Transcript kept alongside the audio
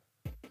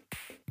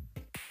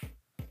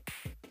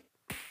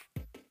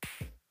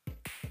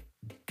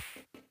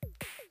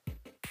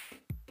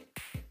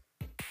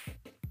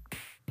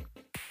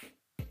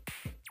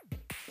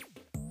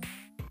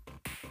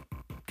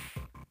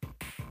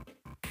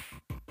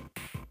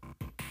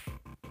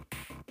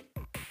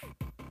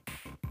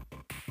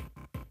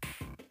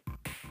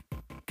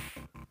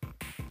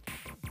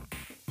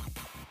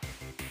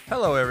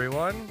Hello,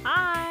 everyone.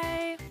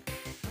 Hi,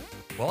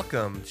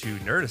 Welcome to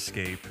Nerd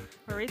Escape.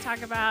 where we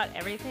talk about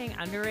everything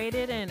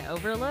underrated and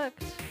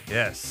overlooked.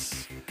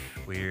 Yes,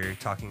 we're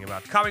talking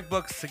about comic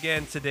books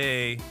again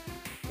today.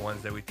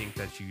 Ones that we think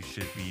that you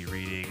should be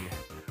reading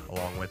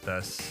along with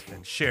us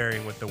and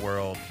sharing with the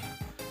world.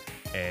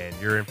 And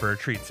you're in for a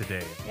treat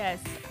today. Yes,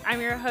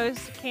 I'm your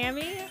host,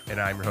 Cammie. And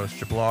I'm your host,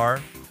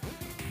 Jablar.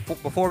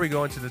 Before we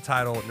go into the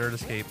title, Nerd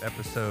Escape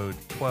episode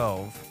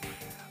 12,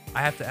 I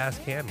have to ask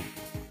Cammie,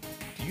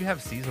 do you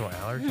have seasonal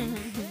allergies?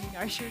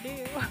 I sure do.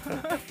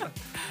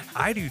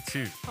 I do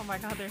too. Oh my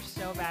god, they're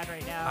so bad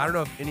right now. I don't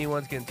know if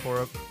anyone's getting tore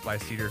up by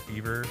cedar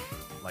fever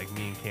like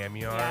me and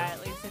Cammie are. Yeah,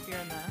 at least if you're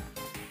in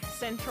the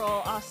central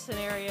Austin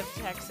area of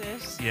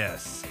Texas.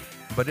 Yes.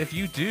 But if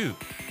you do,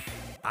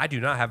 I do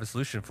not have a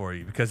solution for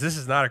you because this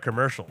is not a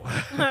commercial.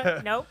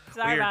 Nope,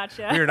 sorry about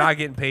you. We are not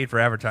getting paid for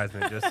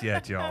advertisement just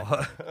yet,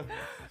 y'all.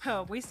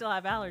 Oh, we still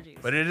have allergies.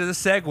 But it is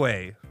a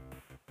segue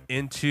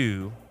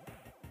into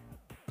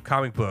a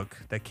comic book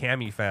that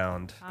Cammie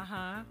found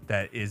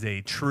that is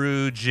a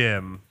true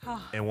gem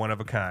and one of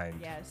a kind.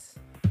 Yes.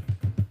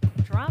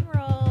 Drum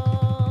roll.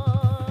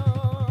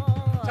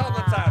 Tell them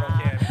the title,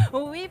 Cammie.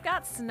 Well, we've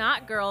got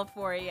Snot Girl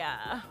for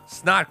ya.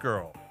 Snot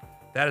Girl.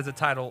 That is the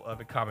title of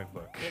a comic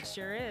book. It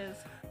sure is.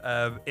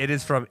 It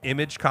is from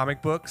Image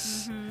Comic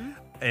Books,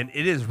 and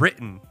it is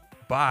written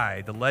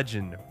by the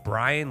legend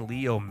Brian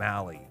Lee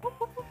O'Malley.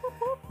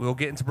 We'll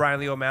get into Brian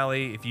Lee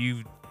O'Malley. If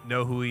you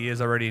know who he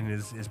is already in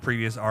his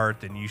previous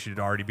art, then you should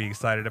already be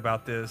excited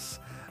about this.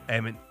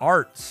 And in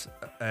arts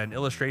and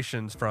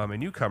illustrations from a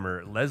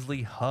newcomer,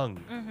 Leslie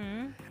Hung.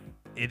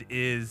 It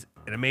is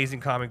an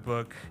amazing comic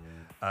book.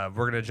 We're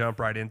going to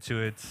jump right into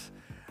it.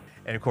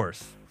 And of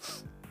course,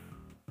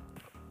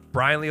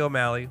 Brian Lee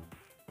O'Malley,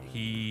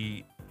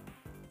 he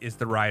is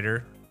the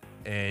writer,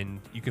 and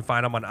you can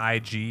find him on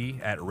IG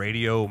at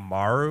Radio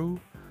Maru.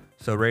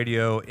 So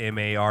Radio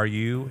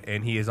M-A-R-U,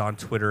 and he is on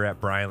Twitter at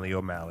Brian Lee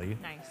O'Malley.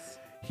 Nice.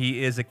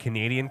 He is a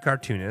Canadian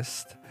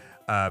cartoonist.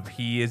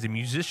 He is a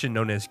musician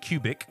known as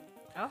Cubic.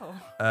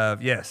 Oh.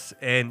 Yes,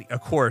 and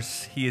of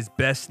course, he is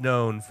best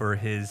known for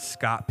his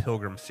Scott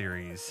Pilgrim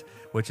series,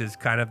 which is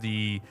kind of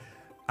the,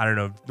 I don't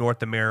know,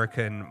 North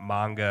American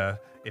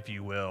manga, if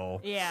you will.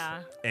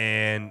 Yeah.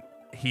 And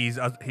he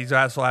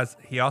also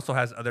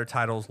has other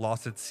titles,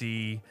 Lost at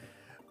Sea,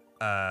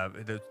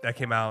 that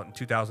came out in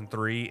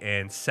 2003,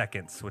 and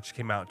Seconds, which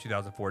came out in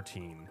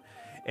 2014.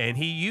 And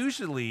he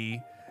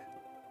usually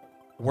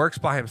works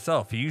by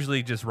himself. He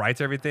usually just writes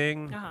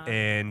everything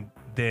and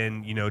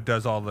then,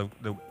 does all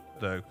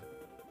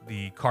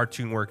the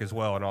cartoon work as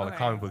well and all the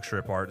comic book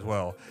strip art as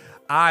well.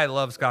 I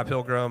love Scott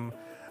Pilgrim.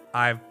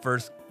 I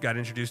first got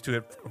introduced to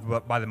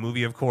it by the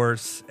movie, of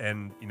course,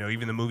 and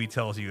even the movie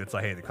tells you it's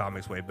like, hey, the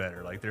comic's way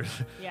better. Like there's,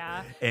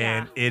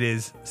 it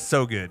is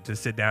so good to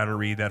sit down and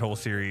read that whole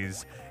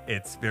series.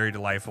 It's very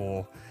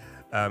delightful,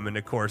 and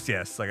of course,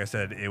 yes, like I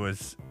said,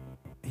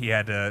 he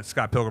had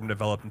Scott Pilgrim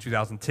developed in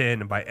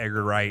 2010 and by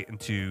Edgar Wright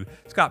into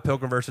Scott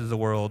Pilgrim versus the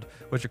World,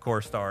 which of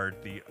course starred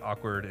the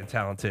awkward and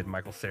talented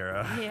Michael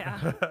Cera.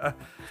 Yeah.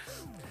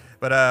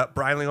 But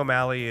Brian Lee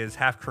O'Malley is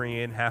half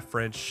Korean, half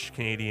French,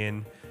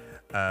 Canadian.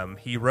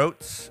 He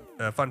wrote,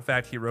 fun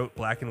fact, he wrote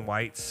black and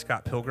white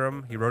Scott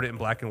Pilgrim. He wrote it in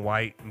black and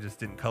white and just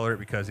didn't color it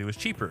because it was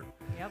cheaper.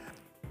 Yep.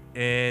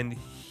 And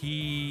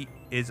he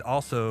is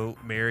also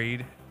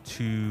married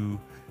to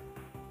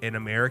an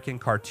American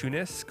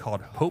cartoonist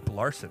called Hope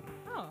Larson.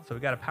 Oh. So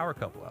we got a power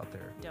couple out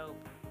there.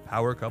 Dope.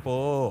 Power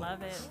couple.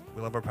 Love it.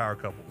 We love our power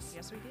couples.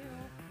 Yes, we do.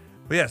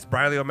 But yes,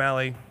 Brian Lee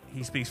O'Malley,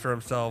 he speaks for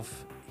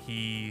himself.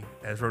 He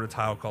has wrote a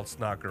title called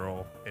Snot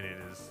Girl, and it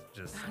is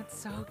just... That's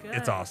so good.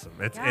 It's awesome.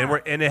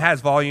 And it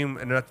has volume,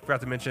 and I forgot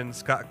to mention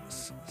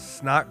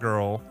Snot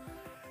Girl.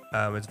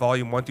 It's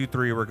volume 1 through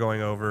 3 we're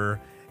going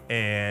over,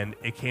 and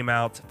it came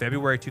out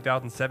February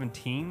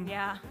 2017.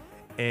 Yeah.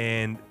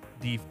 And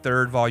the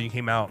third volume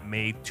came out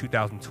May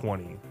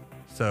 2020.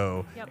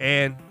 So,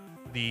 and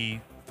the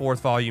fourth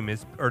volume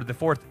the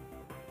fourth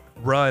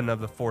run of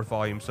the fourth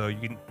volume, so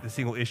the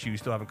single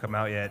issues still haven't come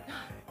out yet,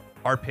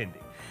 are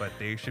pending, but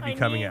they should be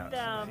coming out.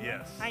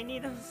 Yes. I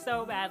need them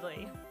so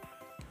badly.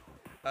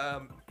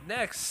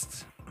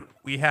 Next,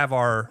 we have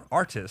our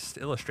artist,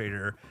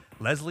 illustrator,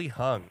 Leslie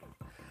Hung.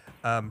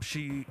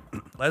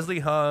 Leslie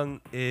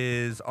Hung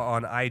is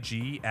on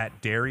IG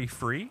at Dairy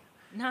Free.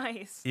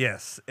 Nice.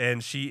 Yes,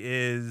 and she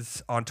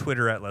is on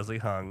Twitter at Leslie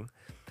Hung.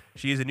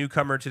 She is a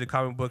newcomer to the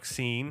comic book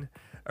scene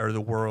or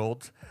the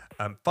world.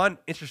 Fun,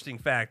 interesting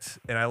fact,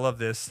 and I love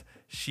this.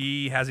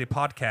 She has a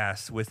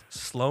podcast with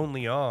Sloan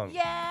Leong.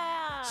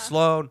 Yeah.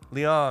 Sloan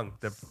Leong,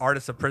 the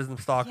artist of Prism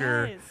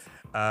Stalker. Yes.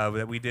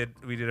 That we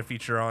did a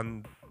feature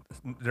on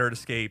Nerd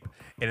Escape,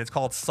 and it's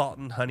called Salt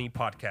and Honey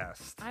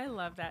Podcast. I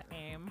love that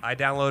name. I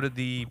downloaded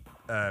the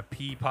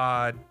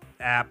Peapod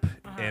app,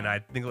 and I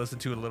think I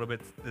listened to it a little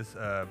bit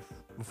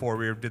before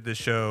we did this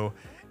show,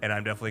 and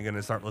I'm definitely going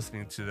to start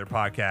listening to their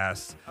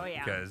podcast. Oh,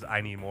 yeah. Because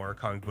I need more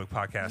comic book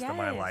podcasts in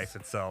my life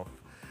itself.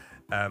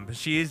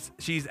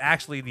 She's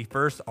actually the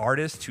first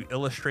artist to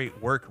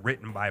illustrate work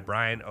written by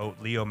Brian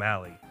Lee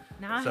O'Malley.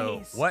 Nice.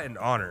 So what an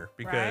honor,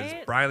 because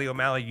Right? Brian Lee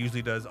O'Malley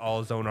usually does all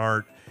his own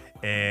art,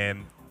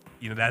 and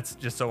that's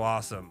just so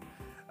awesome.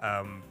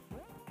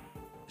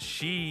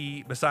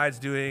 She, besides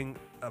doing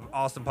an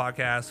awesome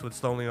podcast with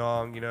Stone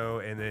Leong,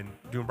 and then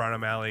doing Brian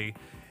O'Malley,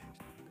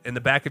 in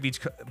the back of each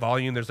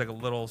volume, there's like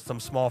some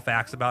small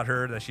facts about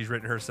her that she's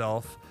written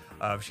herself.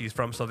 She's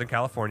from Southern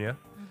California.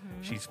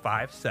 She's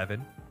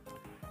 5'7".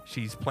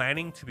 She's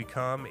planning to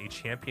become a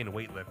champion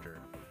weightlifter.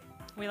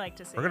 We like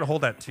to see. We're gonna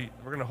hold that to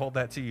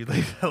you,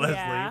 Leslie.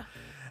 Yeah.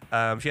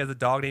 She has a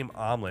dog named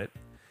Omelet,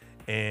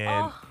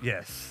 and Oh.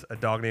 yes, a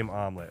dog named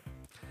Omelet.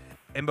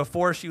 And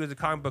before she was a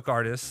comic book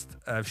artist,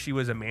 she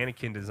was a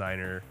mannequin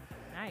designer,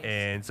 Nice.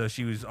 and so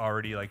she was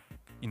already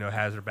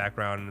has her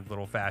background in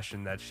little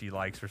fashion that she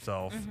likes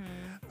herself.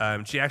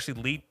 She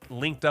actually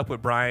linked up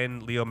with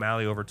Brian Lee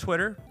O'Malley over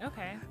Twitter,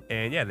 Okay.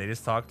 and yeah, they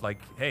just talked like,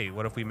 hey,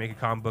 what if we make a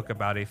comic book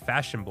about a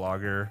fashion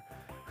blogger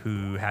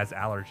who has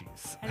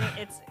allergies? I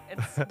think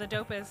it's the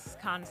dopest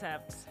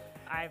concept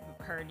I've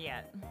heard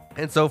yet.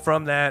 And so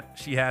from that,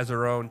 she has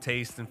her own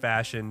taste in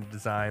fashion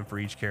design for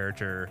each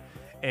character.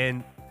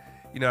 And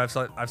I've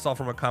saw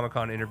from a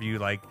Comic-Con interview,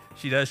 like,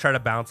 she does try to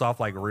bounce off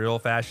like real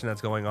fashion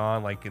that's going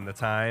on like in the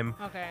time.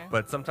 Okay.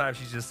 But sometimes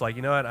she's just like,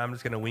 you know what, I'm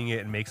just gonna wing it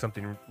and make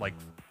something like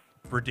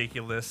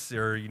ridiculous,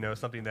 or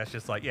something that's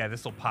just like, yeah,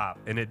 this will pop,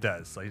 and it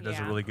does. Like, it does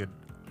a Yeah. really good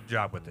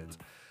job with it.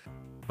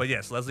 But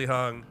yes, Leslie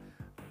Hung,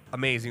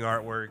 amazing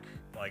artwork.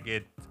 Like,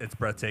 it's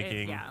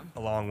breathtaking, yeah.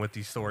 along with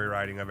the story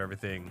writing of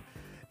everything.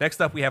 Next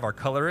up, we have our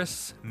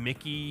colorist,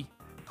 Mickey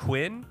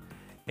Quinn,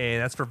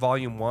 and that's for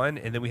Volume 1.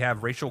 And then we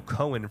have Rachel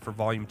Cohen for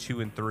Volume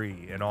 2 and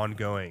 3 and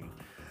ongoing.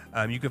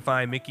 You can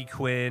find Mickey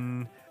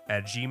Quinn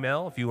at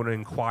Gmail if you want to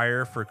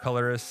inquire for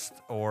colorist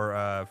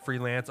or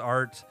freelance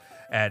art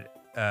at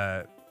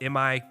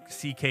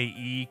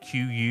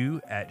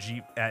MICKEQU at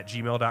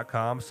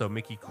gmail.com. So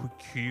Mickey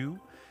Q.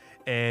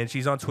 And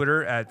she's on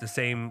Twitter at the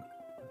same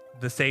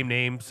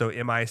name, so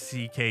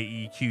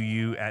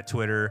MICKEQU at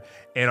Twitter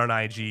and on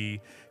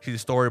IG.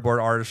 She's a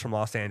storyboard artist from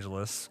Los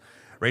Angeles.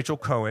 Rachel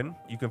Cohen,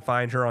 you can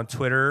find her on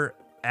Twitter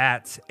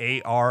at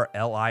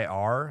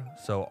ARLIR,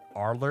 so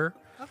Arler.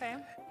 Okay.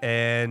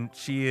 And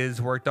she has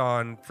worked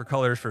on for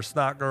colors for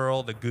Snot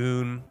Girl, The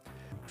Goon.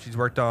 She's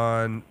worked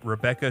on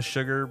Rebecca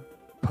Sugar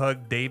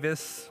Pug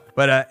Davis.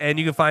 But and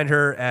you can find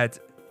her at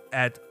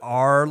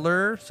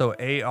Arler, so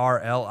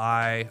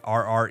ARLIRRE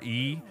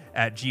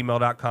at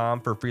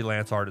gmail.com for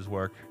freelance artist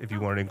work if you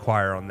want to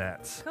inquire on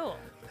that. Cool.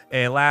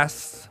 And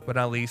last but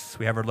not least,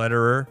 we have our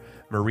letterer,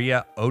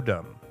 Maria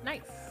Odom.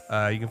 Nice.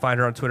 You can find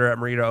her on Twitter at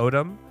Maria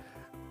Odom.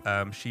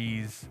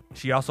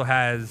 She also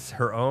has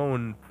her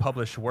own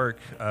published work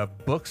of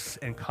books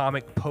and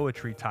comic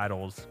poetry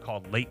titles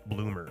called Late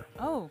Bloomer.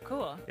 Oh,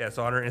 cool. Yeah,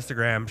 so on her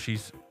Instagram,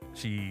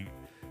 she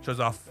shows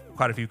off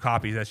quite a few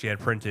copies that she had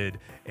printed.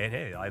 And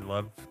hey, I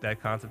love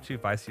that concept too.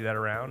 If I see that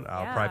around,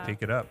 I'll probably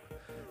pick it up.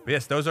 But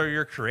yes, those are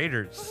your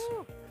creators.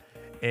 Woo.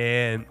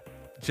 And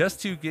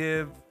just to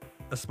give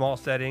a small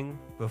setting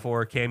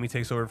before Cammie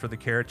takes over for the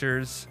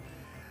characters,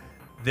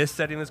 this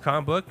setting, this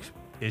comic book,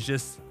 is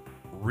just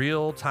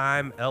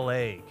real-time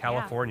LA,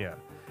 California.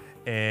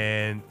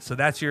 And so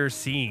that's your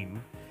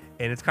scene.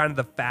 And it's kind of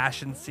the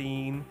fashion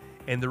scene.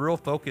 And the real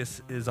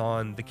focus is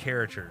on the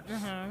characters.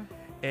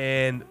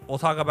 And we'll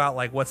talk about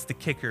like what's the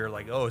kicker,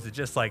 like, oh, is it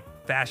just like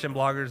fashion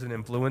bloggers and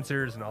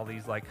influencers and all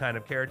these like kind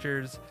of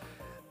characters?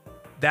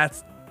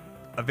 That's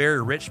a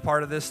very rich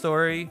part of this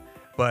story,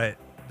 but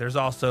there's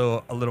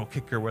also a little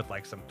kicker with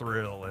like some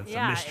thrill and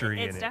some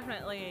mystery in it's it.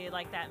 definitely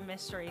like that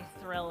mystery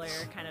thriller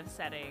kind of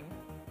setting.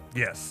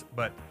 Yes,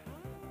 but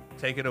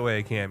take it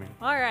away, Cammie.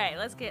 All right,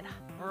 let's get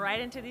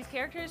right into these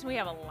characters. We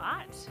have a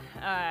lot.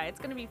 It's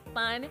going to be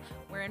fun.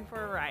 We're in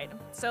for a ride.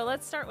 So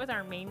let's start with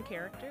our main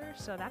character.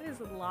 So that is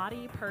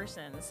Lottie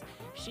Persons.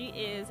 She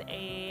is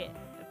a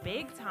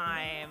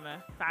big-time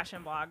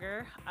fashion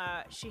blogger.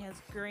 She has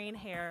green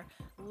hair,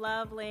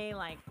 lovely,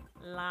 like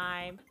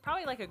lime,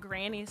 probably like a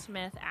Granny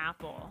Smith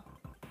apple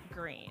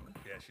green.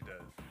 Yeah, she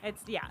does.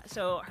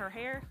 So her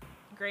hair,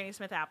 Granny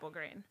Smith apple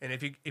green. And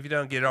if you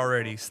don't get it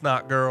already,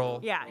 Snot Girl,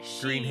 Yeah,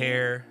 green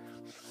hair.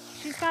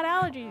 She's got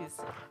allergies.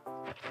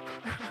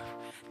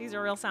 These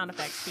are real sound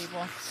effects,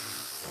 people.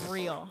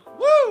 Real.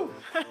 Woo!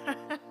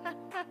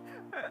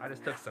 I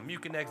just took some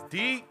Mucinex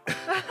D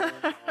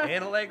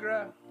and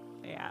Allegra.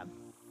 Yeah,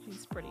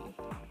 she's pretty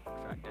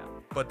drugged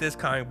up. But this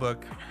comic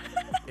book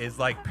is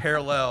like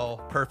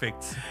parallel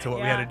perfect to what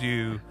we had to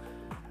do.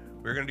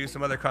 We were going to do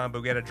some other comic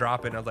book. We had to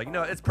drop it. And I was like,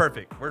 it's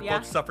perfect. We're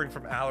both suffering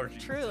from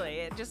allergies. Truly,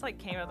 it just like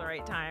came at the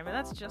right time, and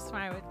that's just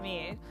fine with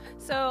me.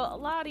 So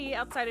Lottie,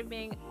 outside of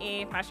being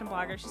a fashion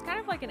blogger, she's kind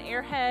of like an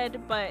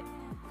airhead, but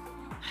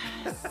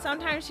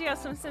sometimes she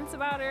has some sense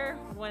about her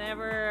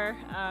whenever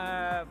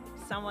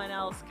someone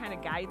else kind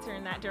of guides her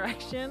in that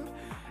direction.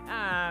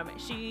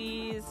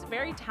 She's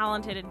very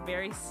talented and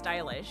very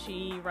stylish.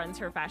 She runs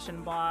her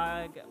fashion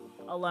blog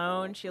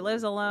alone. She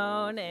lives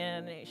alone,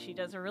 and she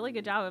does a really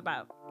good job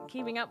about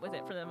keeping up with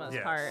it for the most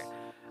part.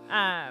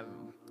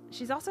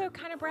 She's also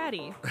kind of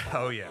bratty.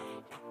 Oh, yeah.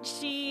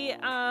 she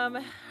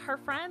her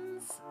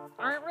friends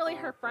aren't really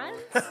her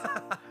friends.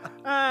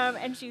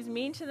 And she's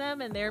mean to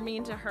them and they're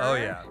mean to her. Oh,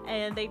 yeah.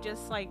 And they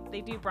just like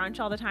they do brunch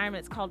all the time and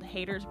it's called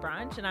Haters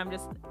Brunch and I'm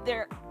just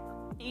they're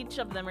each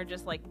of them are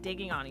just like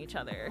digging on each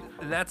other.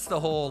 And that's the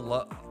whole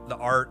the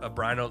art of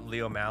Brian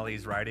Lee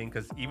O'Malley's writing,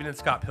 because even in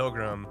Scott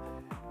Pilgrim,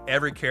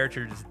 every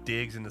character just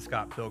digs into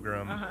Scott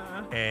Pilgrim,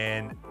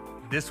 and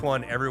this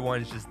one,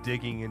 everyone's just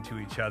digging into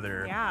each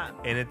other. Yeah.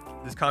 And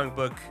this comic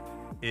book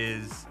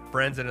is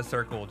friends in a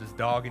circle just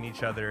dogging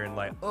each other and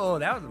like, oh,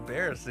 that was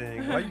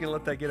embarrassing. Why are you gonna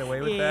let that get away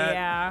with that?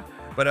 Yeah.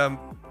 But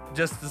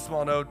just a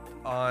small note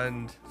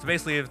on, so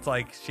basically it's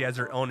like she has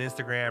her own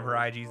Instagram, her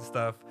IGs and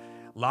stuff.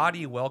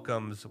 Lottie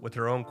welcomes with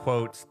her own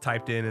quotes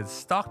typed in is,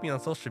 stalk me on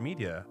social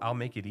media, I'll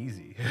make it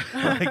easy.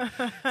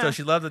 So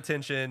she loves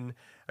attention.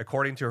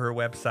 According to her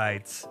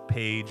website's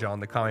page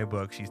on the comic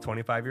book, she's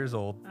 25 years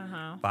old,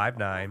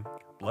 5'9",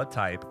 blood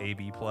type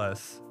AB+,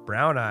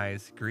 brown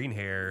eyes, green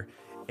hair,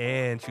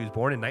 and she was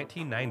born in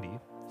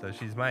 1990, so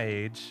she's my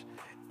age,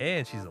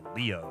 and she's a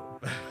Leo.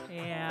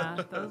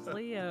 Yeah, those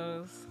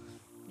Leos.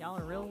 Y'all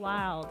are real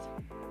wild.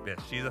 Yes,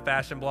 she's a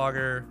fashion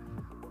blogger.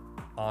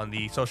 On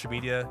the social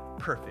media,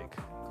 perfect,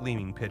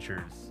 gleaming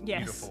pictures,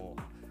 yes. Beautiful,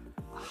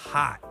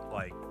 hot,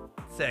 like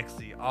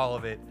sexy, all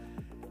of it.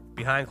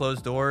 Behind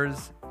closed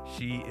doors,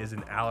 she is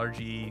an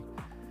allergy.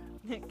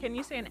 Can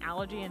you say an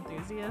allergy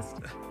enthusiast?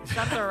 Is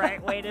that the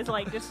right way to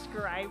like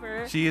describe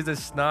her? She is a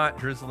snot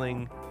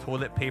drizzling,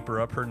 toilet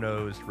paper up her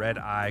nose, red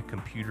eye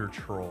computer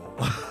troll.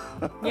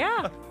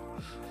 Yeah.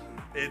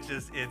 It's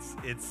just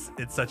it's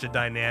such a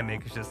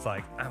dynamic. It's just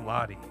like, I'm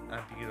Lottie,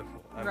 I'm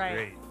beautiful, I'm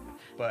great,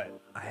 but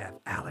I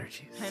have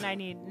allergies. And I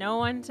need no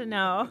one to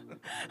know.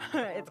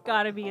 It's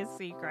got to be a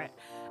secret.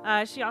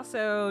 She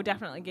also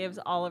definitely gives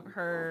all of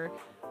her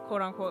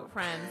quote-unquote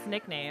friends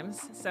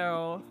nicknames.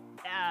 So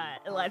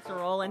let's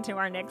roll into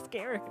our next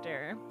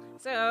character.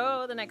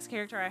 So the next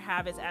character I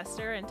have is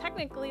Esther. And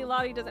technically,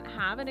 Lottie doesn't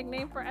have a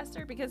nickname for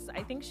Esther because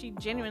I think she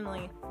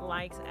genuinely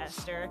likes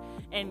Esther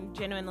and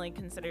genuinely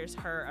considers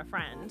her a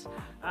friend.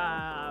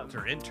 It's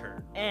her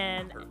intern.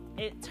 And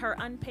it's her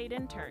unpaid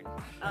intern.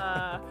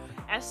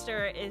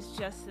 Esther is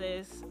just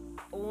this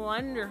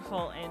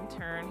wonderful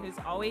intern who's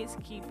always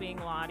keeping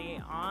Lottie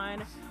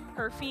on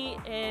her feet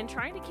and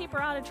trying to keep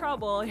her out of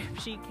trouble if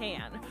she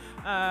can.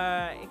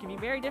 It can be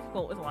very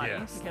difficult with Lottie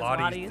because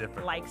Lottie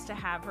likes to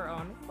have her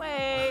own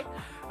way.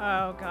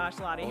 Oh gosh,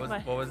 Lottie.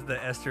 What was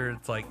the Esther?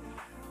 It's like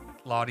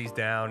Lottie's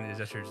down and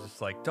Esther's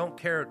just like, you don't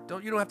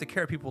have to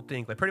care what people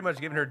think. Like pretty much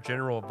giving her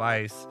general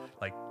advice.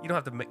 Like you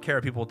don't have to care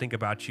what people think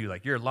about you.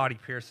 Like you're Lottie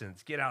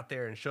Pearsons. Get out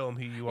there and show them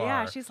who you are.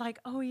 Yeah, she's like,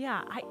 oh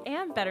yeah, I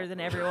am better than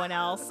everyone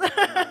else.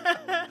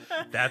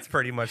 That's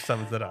pretty much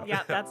sums it up.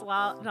 Yeah, that's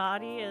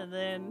Lottie. And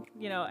then,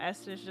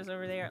 Esther's just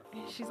over there.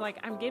 She's like,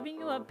 I'm giving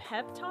you a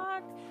pep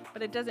talk,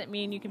 but it doesn't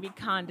mean you can be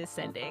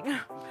condescending.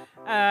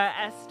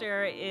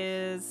 Esther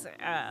is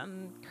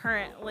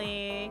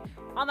currently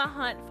on the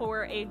hunt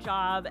for a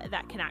job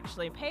that can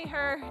actually pay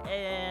her,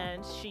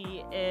 and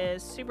she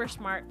is super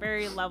smart,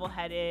 very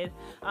level-headed.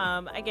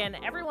 Again,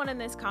 everyone in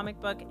this comic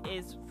book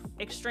is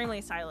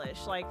extremely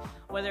stylish. Like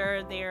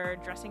whether they're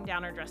dressing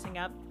down or dressing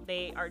up,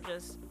 they are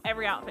just,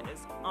 every outfit is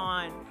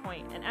on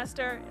point, and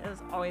Esther is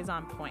always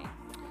on point.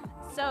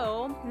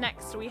 So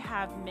next we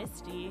have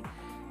Misty,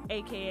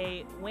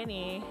 aka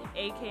Winnie,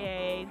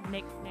 aka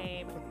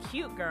nickname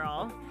Cute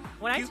Girl.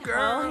 When I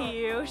tell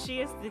you, she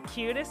is the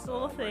cutest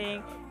little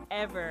thing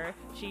ever.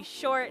 She's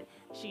short,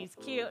 she's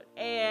cute,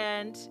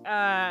 and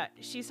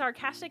she's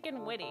sarcastic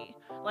and witty,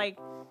 like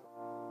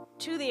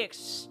to the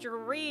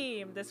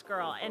extreme, this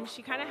girl. And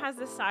she kind of has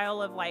this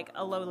style of like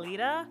a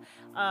Lolita,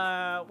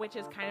 which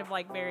is kind of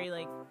like very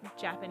like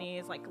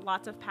Japanese, like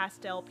lots of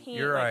pastel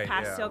pink,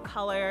 pastel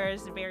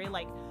colors, very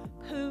like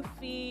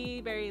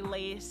poofy, very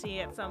lacy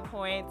at some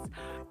points.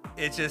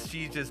 It's just,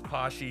 she's just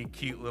poshy,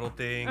 cute little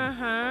thing,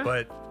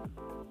 but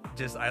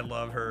just, I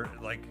love her,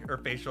 like her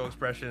facial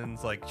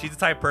expressions. Like she's the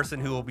type of person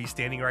who will be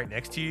standing right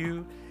next to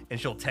you and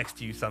she'll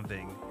text you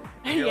something.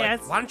 And you're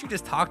like, why don't you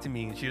just talk to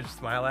me? And she'll just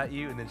smile at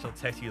you and then she'll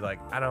text you like,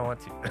 I don't want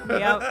to.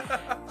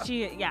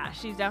 Yep.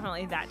 She's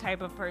definitely that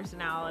type of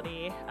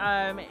personality.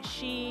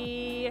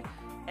 She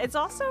is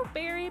also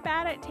very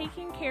bad at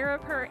taking care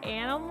of her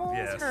animals,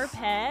 her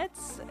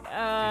pets.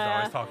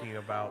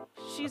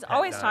 She's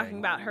always talking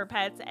about her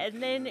pets.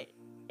 And then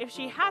if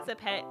she has a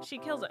pet, she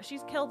kills it.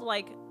 She's killed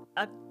like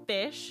a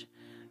fish.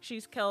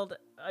 She's killed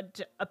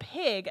a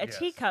pig, a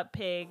teacup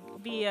pig,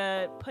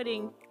 via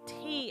putting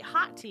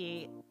hot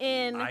tea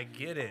in. I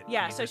get it.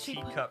 Yeah, she's so she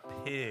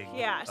teacup pig.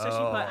 Yeah, so she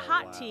put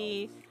hot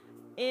tea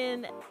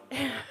in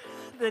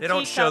the They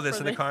don't show this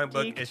in the comic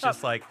book. It's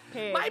just like,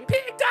 pig. My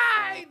pig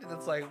died, and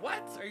it's like,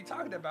 what are you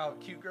talking about,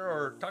 cute girl?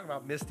 Or talking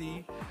about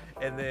Misty?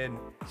 And then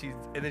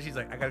she's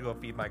like, I gotta go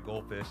feed my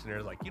goldfish, and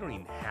they're like, you don't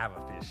even have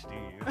a fish, do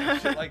you?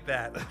 Shit like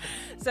that.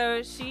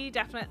 So she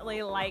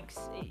definitely likes.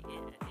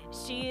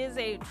 She is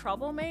a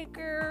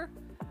troublemaker,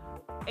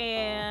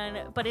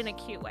 but in a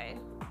cute way.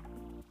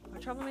 A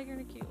troublemaker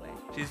in a cute way.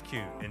 She's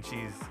cute, and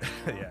she's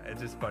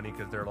it's just funny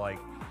because they're like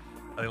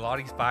Like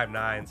Lottie's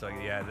 5'9", so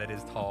yeah, that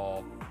is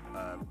tall.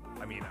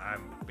 I mean,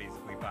 I'm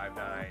basically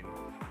 5'9",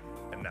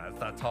 and no, it's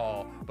not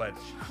tall, but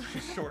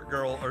she's short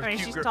girl or I mean,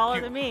 cute she's girl, taller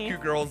cute, than me.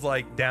 Cute girl's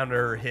like down to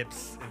her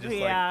hips, and just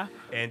Yeah. like,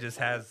 and just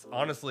has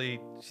honestly,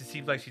 she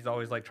seems like she's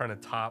always like trying to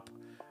top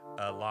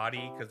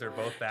Lottie because they're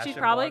both fashion She's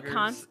probably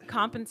bloggers.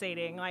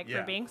 compensating, like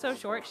Yeah. for being so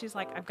short. She's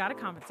like, I've got to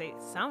compensate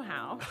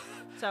somehow.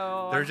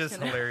 So There's I'm just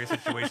gonna- hilarious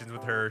situations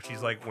with her.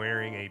 She's like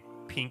wearing a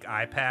pink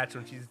eye patch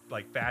when she's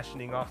like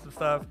fashioning off some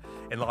stuff,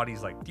 and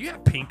Lottie's like, "Do you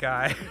have pink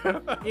eye?"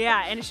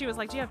 Yeah, and she was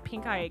like, "Do you have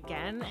pink eye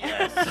again?"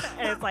 Yes.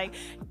 And it's like,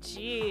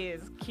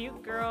 "Geez,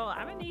 cute girl,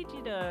 I'm gonna need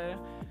you to."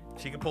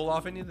 She can pull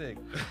off anything.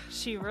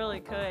 She really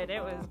could.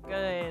 It was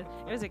good.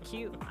 It was a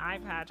cute eye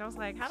patch. I was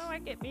like, "How do I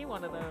get me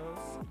one of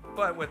those?"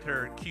 But with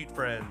her cute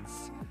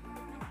friends,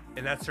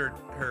 and that's her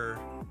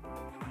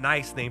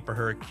nice name for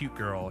her, cute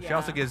girl. She Yeah.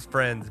 also gives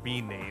friends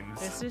mean names.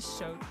 This is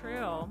so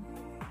true.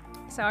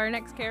 So our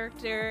next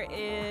character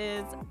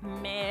is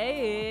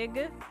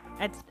Meg.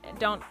 It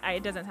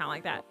doesn't sound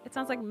like that. It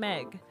sounds like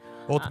Meg.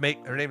 Well,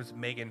 her name is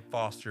Megan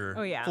Foster.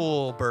 Oh, yeah.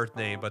 Full birth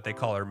name, but they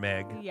call her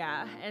Meg.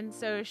 Yeah, and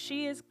so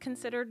she is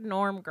considered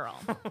Norm Girl.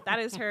 That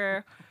is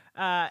her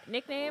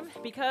nickname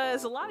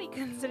because Lottie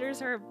considers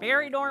her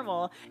very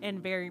normal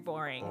and very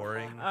boring.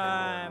 Boring.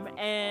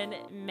 And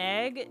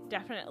Meg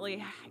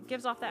definitely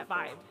gives off that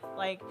vibe.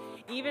 Like,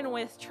 even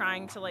with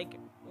trying to, like,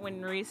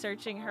 when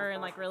researching her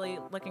and, like, really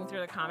looking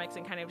through the comics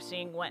and kind of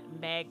seeing what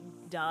Meg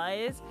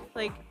does,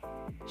 like,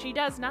 she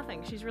does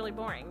nothing. She's really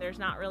boring. There's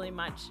not really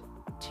much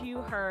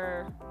to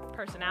her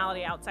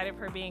personality outside of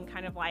her being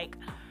kind of, like,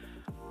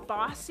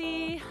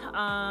 bossy.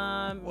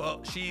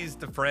 Well, she's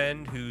the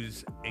friend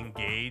who's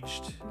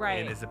engaged Right.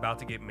 and is about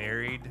to get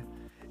married.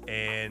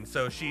 And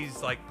so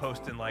she's like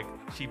posting, like,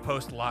 she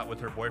posts a lot with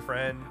her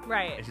boyfriend.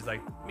 Right. And she's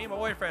like, me and my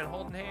boyfriend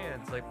holding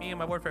hands. Like, me and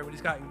my boyfriend, we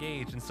just got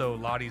engaged. And so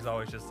Lottie's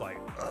always just like,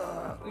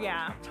 ugh,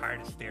 Yeah. I'm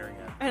tired of staring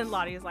at him. And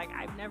Lottie's like,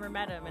 I've never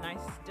met him and I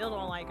still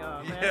don't like him.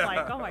 And Yeah. it's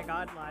like, oh my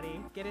God, Lottie,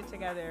 get it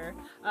together.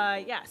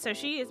 Yeah, so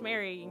she is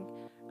marrying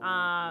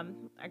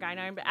a guy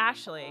named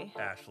Ashley.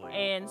 Ashley.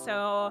 And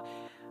so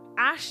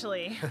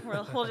Ashley,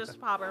 we'll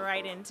just pop her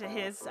right into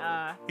his.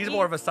 He's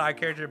more of a side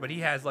character, but he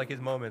has like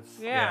his moments.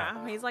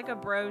 Yeah, he's like a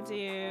bro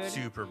dude.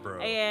 Super bro.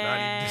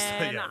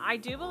 And yeah. I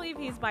do believe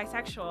he's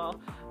bisexual.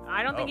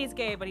 I don't think Oh. he's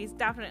gay, but he's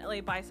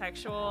definitely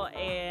bisexual.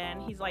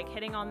 And he's like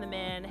hitting on the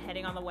men,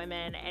 hitting on the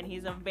women, and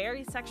he's a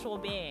very sexual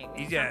being.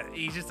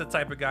 He's just the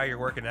type of guy you're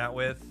working out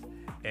with,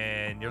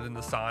 and you're in the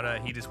sauna.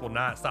 He just will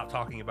not stop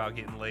talking about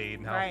getting laid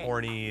and how Right.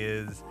 horny he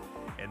is.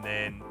 And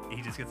then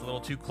he just gets a little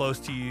too close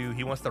to you.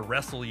 He wants to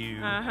wrestle you.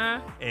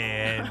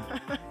 And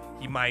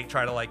he might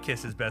try to like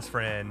kiss his best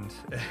friend.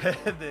 And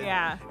then,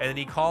 Yeah. And then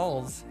he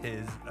calls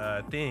his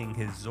thing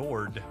his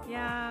Zord.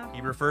 Yeah.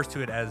 He refers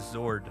to it as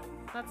Zord,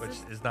 That's which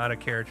just, is not a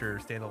character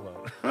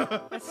standalone.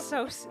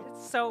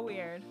 it's so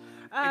weird.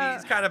 And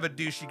he's kind of a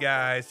douchey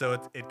guy,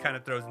 so it kind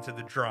of throws into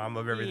the drama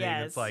of everything.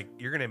 Yes. It's like,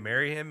 you're going to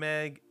marry him,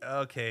 Meg?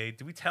 Okay.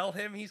 Do we tell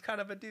him he's kind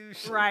of a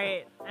douche?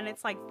 Right. And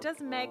it's like, does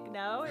Meg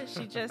know? Is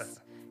she just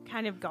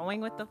kind of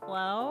going with the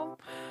flow?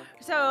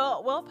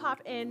 So we'll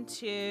pop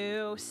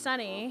into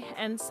Sunny,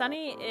 and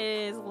Sunny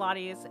is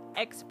Lottie's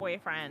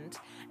ex-boyfriend.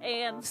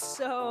 And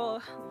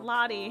so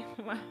Lottie,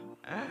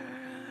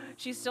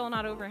 she's still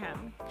not over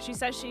him. She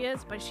says she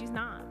is, but she's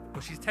not.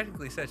 Well, she's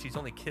technically said she's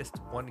only kissed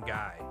one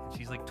guy. And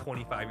she's like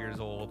 25 years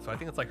old, so I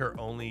think it's like her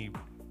only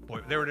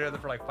boy. They were together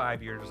for like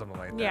 5 years or something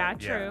like that. Yeah,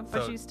 true.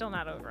 But so she's still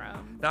not over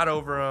him. not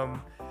over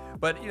him.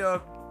 But, you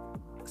know,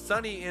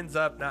 Sonny ends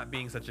up not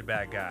being such a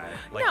bad guy.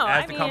 Like, No,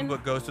 as I the comic mean-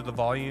 book goes through the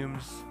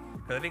volumes,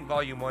 because I think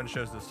volume 1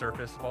 shows the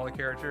surface of all the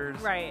characters.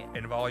 Right.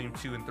 And volume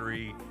 2 and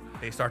 3,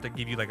 they start to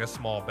give you like a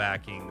small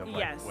backing of like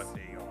Yes. what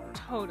they are.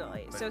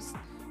 Totally. But- So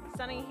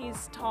Sunny,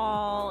 he's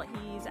tall,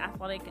 he's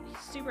athletic, he's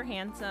super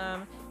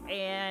handsome,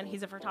 and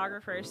he's a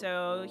photographer.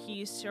 So he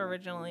used to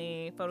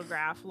originally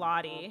photograph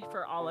Lottie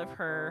for all of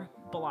her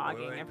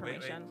blogging Wait.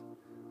 information.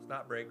 It's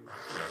not break.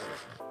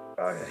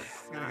 Okay, here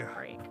we Not go.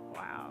 break.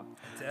 Wow.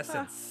 It's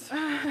essence.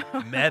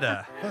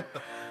 Meta.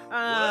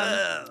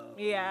 Whoa.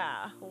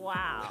 Yeah.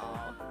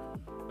 Wow.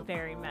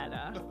 Very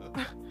meta.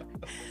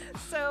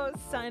 So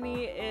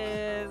Sunny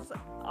is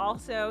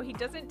also, he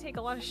doesn't take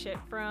a lot of shit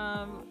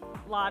from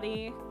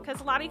Lottie, because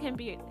Lottie can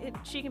be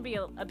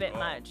a bit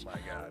much. Oh my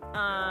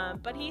god.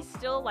 But he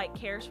still like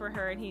cares for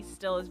her, and he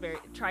still is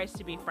tries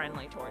to be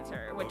friendly towards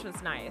her, which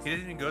was nice. He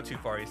didn't even go too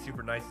far. He's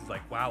super nice. He's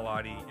like, wow,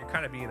 Lottie, you're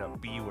kind of being a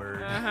B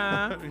word.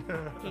 Uh-huh.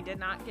 He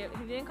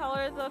didn't call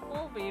her the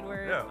full B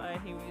word, No. but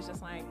he was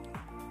just like,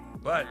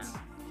 But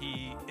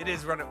it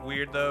is running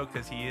weird though,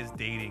 because he is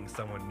dating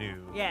someone new.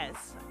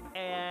 yes.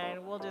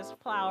 And we'll just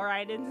plow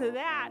right into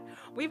that.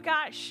 We've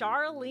got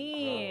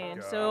Charlene.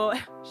 Oh, So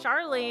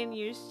Charlene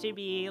used to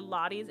be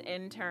Lottie's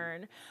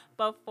intern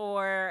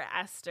before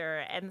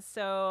Esther. And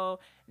so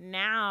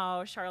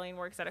now Charlene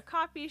works at a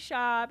coffee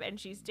shop and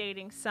she's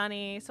dating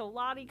Sunny. So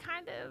Lottie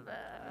kind of,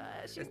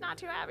 she's not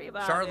too happy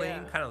about it.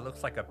 Charlene kind of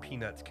looks like a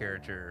Peanuts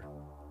character.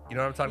 You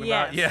know what I'm talking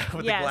Yes. about? Yeah,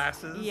 with yes. the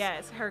glasses.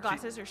 Yes, her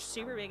glasses are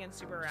super big and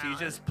super round. She's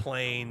just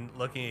plain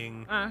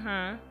looking.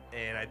 Uh-huh.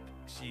 And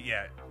she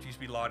used to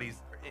be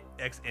Lottie's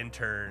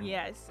ex-intern.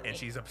 Yes. And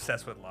she's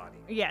obsessed with Lottie.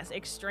 Yes,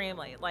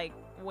 extremely. Like,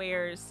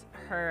 wears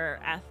her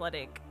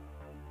athletic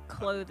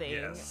clothing.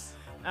 Yes.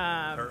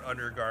 Um, Her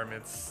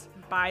undergarments.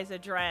 buys a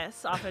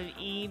dress off of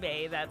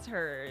eBay that's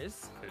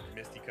hers. And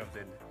Misty comes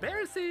in.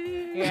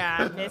 Embarrassing.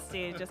 Yeah,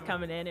 Misty is just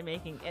coming in and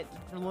making it,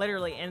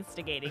 literally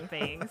instigating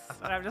things.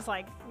 And I'm just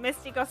like,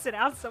 Misty, go sit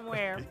down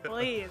somewhere,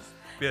 please.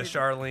 Yeah,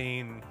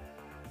 Charlene.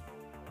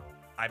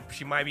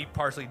 She might be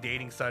partially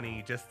dating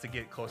Sunny just to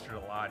get closer to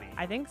Lottie.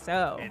 I think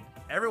so. And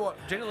everyone,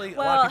 generally, a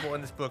lot Well, of people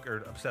in this book are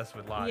obsessed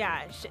with Lottie.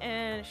 Yeah,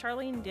 and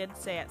Charlene did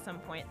say at some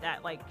point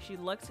that like she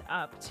looked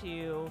up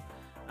to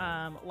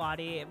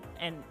Lottie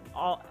and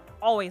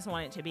always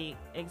wanted to be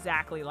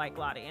exactly like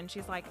Lottie, and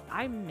she's like,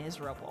 I'm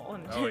miserable.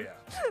 And Oh, yeah.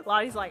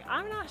 Lottie's like,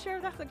 I'm not sure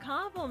if that's a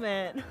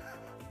compliment.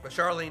 But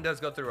Charlene does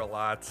go through a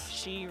lot.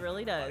 She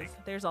really does.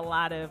 Like, There's a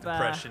lot of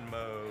Depression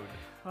mode.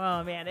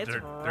 Oh man, it's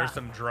There's rough.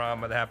 some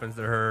drama that happens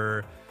to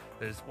her.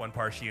 There's one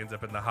part she ends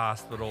up in the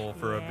hospital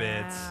for a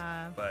bit.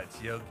 Yeah. But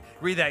you'll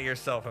read that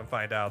yourself and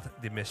find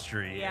out the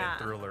mystery Yeah. and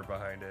thriller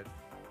behind it.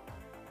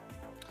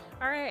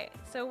 All right,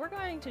 so we're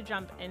going to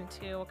jump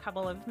into a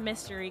couple of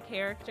mystery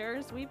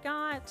characters. We've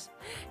got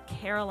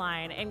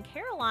Caroline, and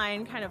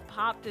Caroline kind of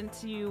popped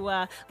into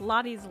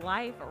Lottie's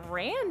life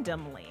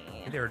randomly.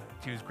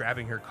 She was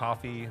grabbing her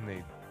coffee and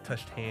they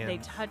touched hands. They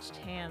touched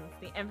hands,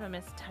 the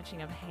infamous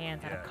touching of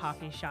hands at a Yes.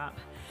 coffee shop,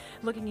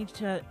 looking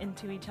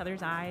into each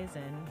other's eyes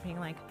and being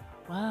like,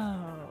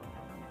 whoa.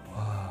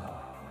 Whoa.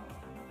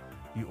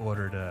 You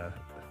ordered a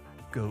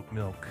goat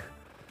milk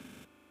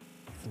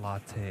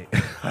latte.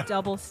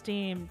 Double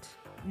steamed,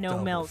 no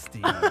Double milk.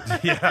 steamed.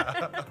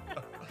 Yeah.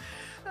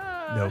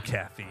 No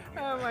caffeine.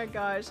 Oh my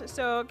gosh.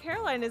 So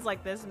Caroline is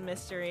like this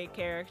mystery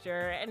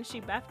character, and she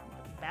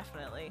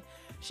definitely,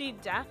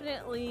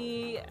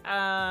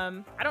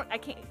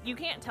 you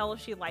can't tell if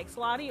she likes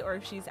Lottie or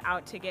if she's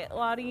out to get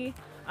Lottie,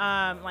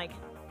 like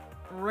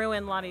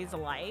ruin Lottie's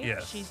life.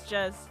 Yes. She's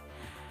just,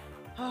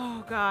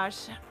 oh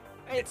gosh.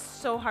 It's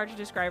so hard to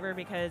describe her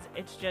because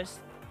it's just,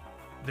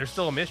 There's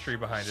still a mystery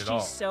behind it all.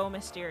 she's so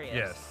mysterious.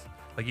 Yes.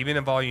 Like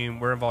even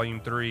we're in volume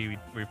 3,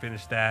 we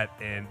finished that,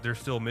 and there's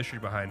still a mystery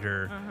behind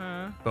her.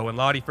 Mm-hmm. But when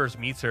Lottie first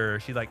meets her,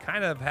 she like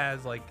kind of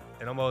has like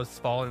an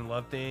almost fall in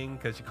love thing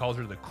because she calls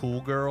her the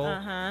cool girl.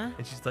 Uh-huh.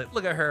 And she's like,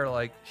 look at her,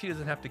 like she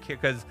doesn't have to care.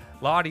 Because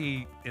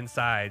Lottie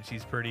inside,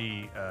 she's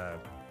pretty,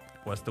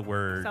 what's the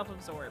word?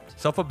 Self-absorbed.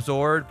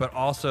 Self-absorbed, but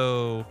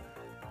also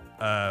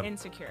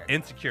Insecure.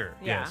 insecure.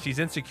 Yeah. Yeah, she's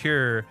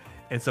insecure.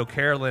 And so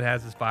Carolyn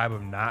has this vibe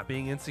of not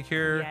being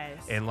insecure.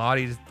 Yes. And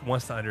Lottie just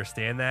wants to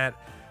understand that.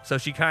 So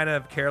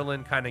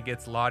Carolyn kind of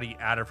gets Lottie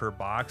out of her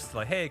box,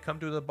 like, hey, come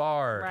to the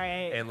bar.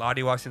 Right. And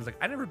Lottie walks in and is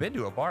like, I've never been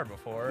to a bar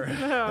before.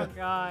 Oh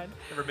God.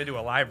 Never been to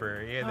a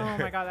library. And Oh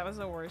my God, that was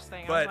the worst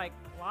thing. I But- was like,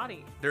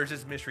 Lottie. there's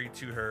this mystery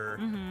to her.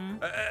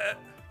 Mm-hmm.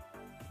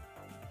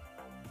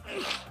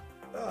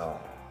 Oh.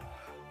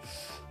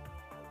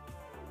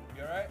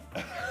 You all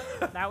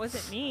right? That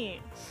wasn't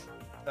me.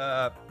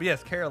 But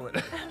yes,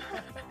 Carolyn.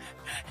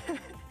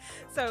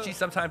 So She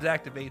sometimes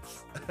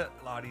activates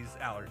Lottie's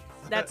allergies.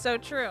 that's so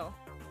true.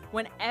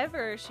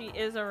 Whenever she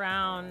is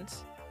around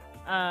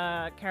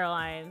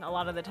Caroline, a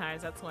lot of the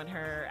times that's when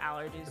her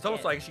allergies. It's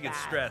almost get like she gets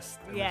bad. stressed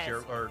and Yes.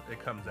 or it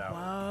comes out.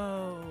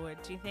 Whoa.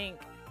 Do you think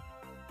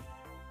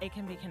it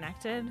can be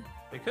connected?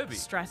 It could be.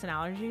 Stress and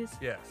allergies?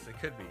 Yes, it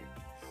could be.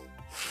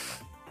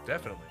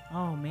 Definitely.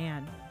 Oh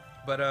man.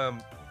 But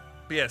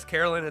yes,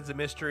 Carolyn is a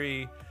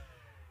mystery.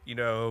 You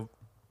know,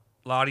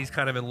 Lottie's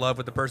kind of in love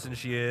with the person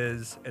she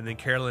is, and then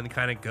Carolyn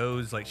kind of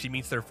goes, like, she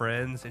meets their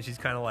friends, and she's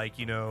kind of like,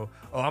 you know,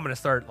 oh, I'm gonna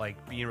start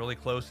like being really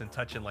close and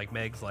touching like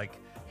Meg's like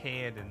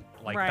hand and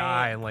like Right.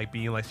 thigh and like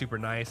being like super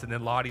nice, and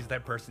then Lottie's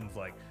that person's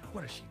like,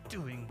 what is she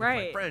doing with my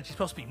Right. friend? She's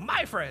supposed to be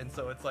my friend,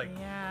 so it's like,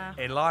 Yeah.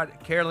 and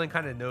Carolyn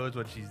kind of knows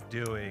what she's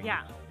doing.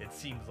 Yeah. It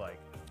seems like,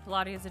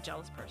 Lottie is a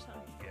jealous person.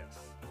 yes.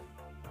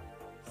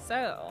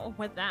 So,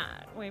 with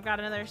that, we've got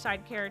another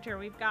side character.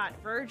 We've got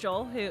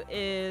Virgil, who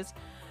is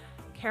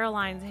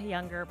Caroline's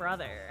younger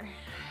brother.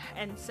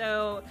 And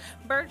so,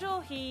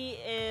 Virgil, he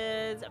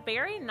is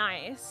very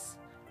nice,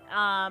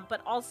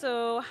 but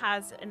also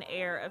has an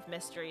air of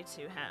mystery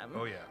to him.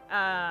 Oh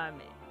yeah.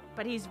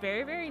 But he's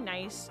very, very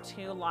nice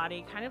to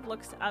Lottie, kind of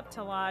looks up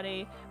to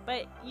Lottie,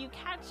 but you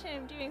catch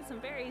him doing some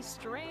very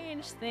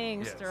strange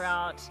things Yes.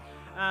 throughout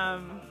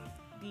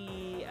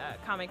the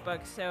comic book,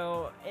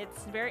 so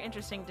it's very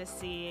interesting to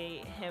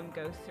see him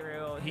go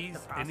through the He's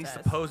process.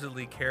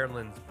 supposedly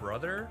Carolyn's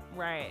brother,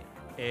 Right.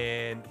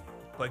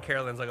 but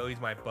Carolyn's like, oh,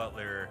 he's my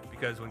butler,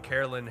 because when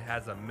Carolyn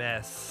has a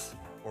mess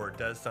or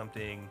does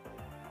something,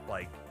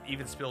 like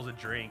even spills a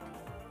drink,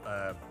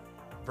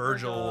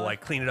 Virgil will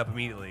like clean it up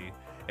immediately.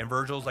 And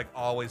Virgil's like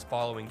always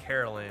following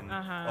Carolyn,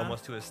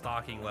 almost to a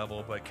stalking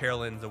level, but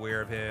Carolyn's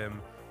aware of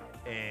him,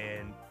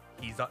 and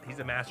he's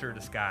a master of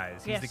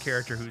disguise. He's the Yes.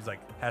 character who's like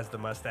has the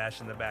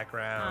mustache in the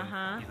background.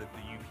 He's like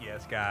the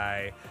UPS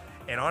guy,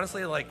 And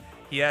honestly, like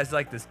he has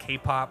like this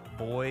K-pop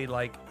boy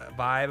like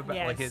vibe about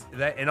like Yes.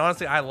 that. And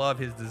honestly, I love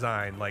his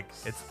design. Like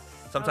it's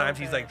sometimes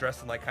he's good. like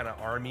dressed in like kind of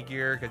army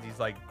gear because he's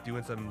like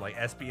doing some like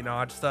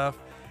espionage stuff.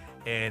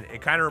 And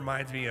it kind of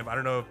reminds me of, I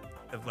don't know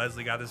if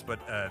Leslie got this, but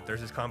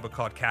there's this comic book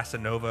called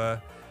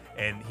Casanova,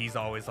 and he's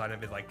always kind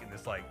of like in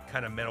this like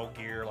kind of Metal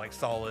Gear like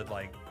solid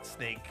like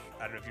snake.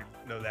 I don't know if you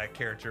know that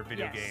character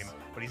video Yes. game,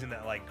 but he's in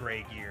that like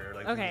gray gear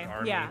like Okay, in the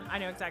army. yeah, I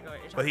know exactly what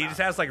you're talking But he about.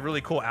 just has like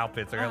really cool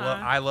outfits. Like Uh-huh.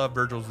 I love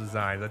Virgil's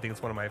designs. I think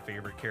it's one of my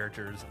favorite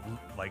characters,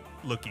 like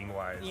looking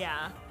wise.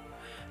 Yeah.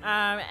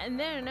 And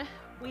then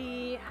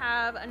we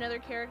have another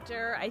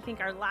character, I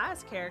think our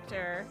last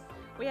character.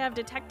 We have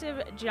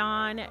Detective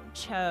John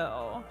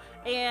Cho.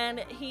 And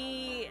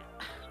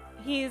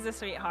he's a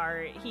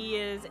sweetheart. He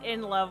is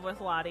in love with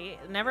Lottie.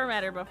 Never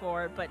met her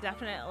before, but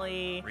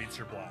definitely Reads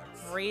your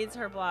blogs. reads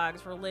her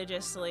blogs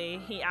religiously.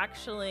 He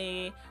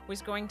actually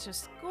was going to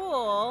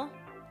school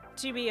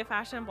to be a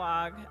fashion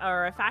blog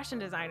or a fashion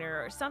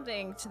designer or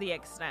something to the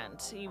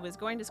extent. He was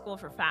going to school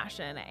for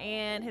fashion,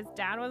 and his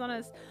dad was on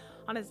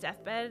his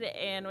deathbed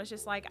and was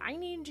just like, I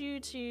need you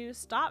to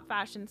stop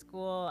fashion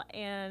school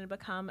and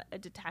become a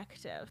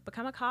detective,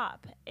 become a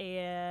cop.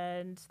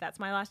 And that's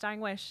my last dying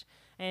wish.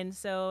 And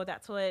so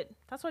that's what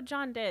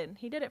John did.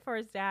 He did it for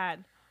his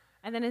dad.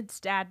 And then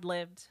his dad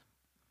lived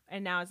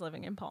and now is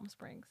living in Palm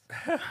Springs.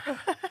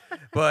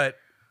 But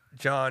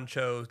John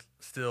Cho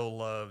still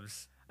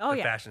loves Oh, the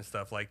yeah. fashion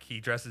stuff. Like he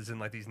dresses in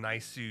like these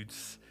nice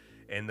suits,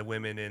 and the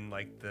women in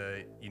like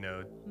the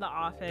The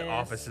office. the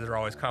offices are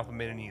always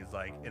complimenting. He's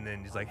like, and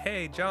then he's like,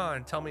 "Hey,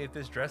 John, tell me if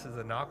this dress is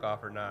a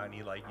knockoff or not." And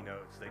he like,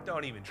 it's like,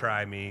 "Don't even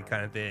try me,"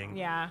 kind of thing.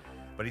 Yeah.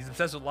 But he's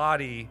obsessed with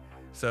Lottie.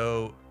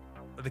 So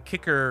the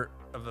kicker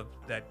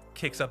that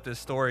kicks up this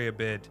story a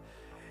bit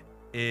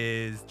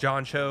is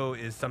John Cho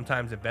is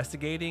sometimes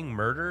investigating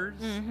murders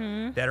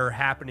Mm-hmm. that are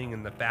happening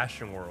in the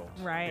fashion world,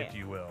 Right. if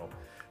you will.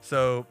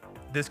 So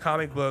this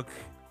comic book,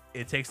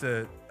 it takes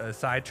a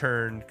side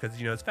turn because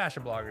it's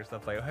fashion bloggers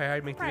stuff like, hey, I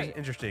make this Right.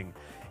 interesting.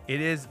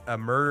 It is a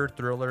murder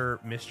thriller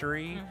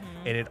mystery, Mhm.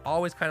 and it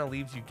always kind of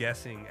leaves you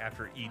guessing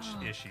after each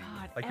Oh, issue.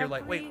 God, Like you're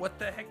like, wait, every- what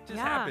the heck just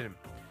Yeah. happened?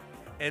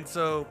 And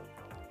so,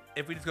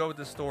 if we just go with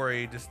the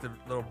story, just a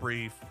little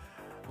brief.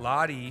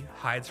 Lottie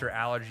hides her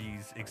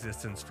allergies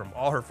existence from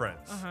all her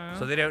friends, Uh-huh.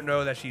 so they don't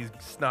know that she's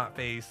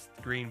snot-faced,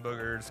 green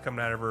boogers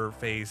coming out of her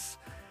face,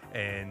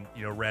 and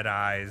red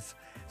eyes.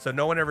 So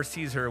no one ever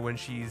sees her when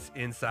she's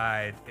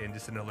inside and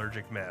just an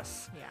allergic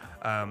mess.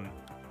 Yeah.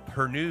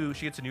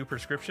 She gets a new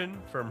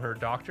prescription from her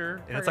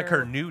doctor, and it's like For-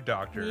 her new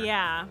doctor.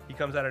 Yeah. He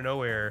comes out of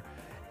nowhere,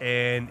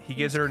 and he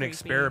gives He's her an creepy.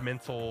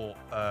 experimental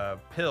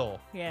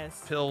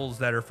Yes. pills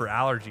that are for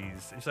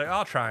allergies. And she's like,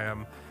 I'll try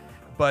them.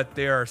 But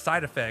there are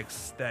side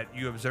effects that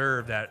you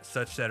observe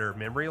such that are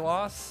memory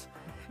loss.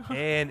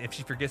 And if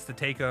she forgets to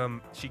take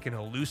them, she can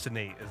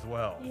hallucinate as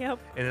well. Yep.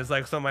 And it's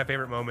like some of my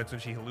favorite moments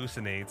when she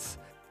hallucinates.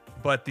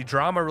 But the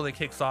drama really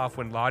kicks off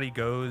when Lottie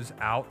goes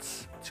out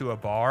to a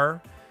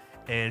bar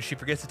and she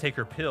forgets to take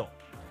her pill.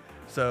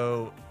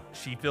 So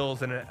she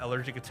feels an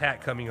allergic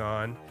attack coming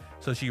on.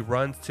 So she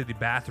runs to the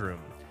bathroom.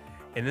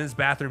 And in this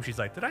bathroom, she's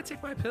like, did I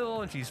take my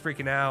pill? And she's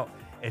freaking out.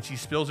 And she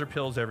spills her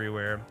pills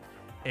everywhere.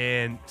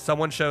 And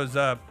someone shows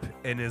up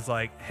and is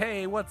like,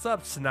 hey, what's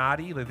up,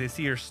 Snotty? Like they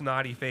see her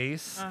snotty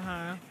face.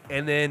 Uh-huh.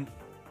 And then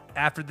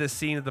after this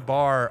scene at the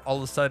bar, all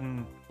of a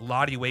sudden,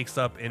 Lottie wakes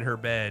up in her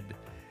bed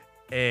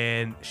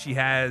and she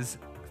has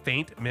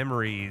faint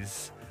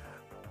memories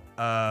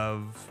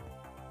of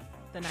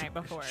The night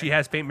before. She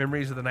has faint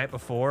memories of the night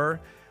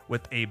before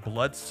with a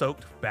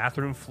blood-soaked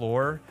bathroom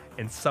floor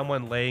and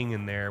someone laying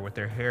in there with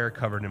their hair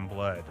covered in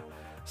blood.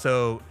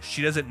 So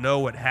she doesn't know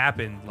what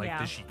happened. Like, Yeah.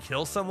 did she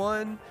kill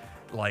someone?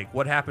 Like,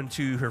 what happened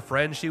to her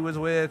friend she was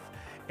with?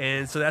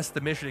 And so that's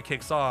the mystery that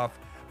kicks off.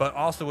 But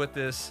also with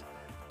this,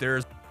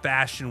 there's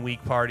fashion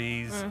week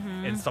parties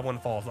and someone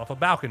falls off a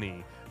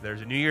balcony.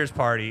 There's a New Year's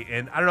party.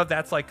 And I don't know if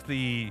that's like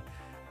the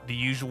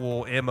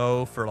usual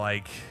MO for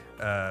like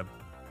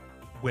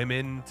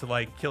women to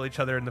like kill each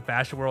other in the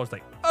fashion world. It's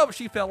like, oh,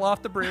 she fell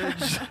off the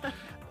bridge.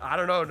 I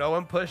don't know. No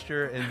one pushed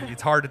her. And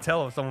it's hard to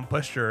tell if someone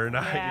pushed her or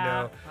not,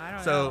 Yeah, I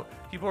don't So know.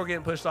 people are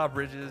getting pushed off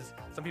bridges.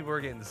 Some people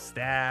are getting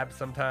stabbed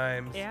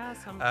sometimes. Yeah.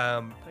 Some.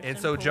 And Push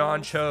so and John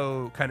pulls.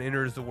 Cho kind of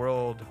enters the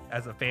world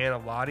as a fan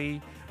of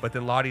Lottie, but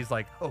then Lottie's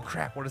like, oh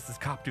crap, what is this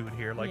cop doing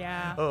here? Like,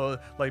 Yeah. oh,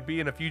 like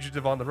being a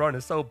fugitive on the run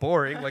is so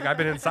boring. Like I've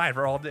been inside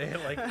for all day.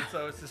 Like,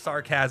 so it's the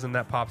sarcasm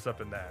that pops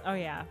up in that. Oh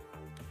yeah.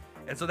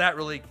 And so that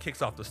really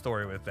kicks off the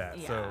story with that.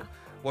 So Yeah.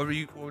 what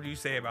would you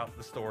say about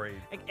the story?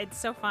 It's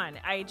so fun.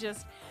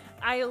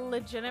 I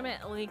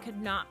legitimately could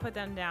not put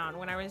them down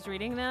when I was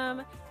reading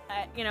them.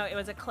 It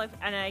was a cliff,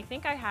 and I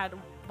think I had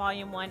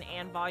volume 1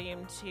 and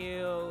volume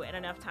 2 in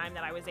enough time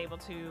that I was able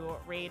to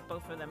read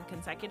both of them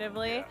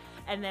consecutively. Yeah.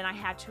 And then I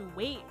had to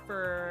wait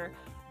for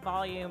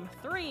volume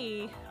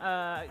 3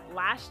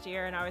 last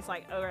year, and I was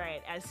like, all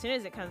right, as soon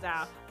as it comes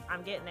out,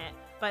 I'm getting it.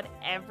 But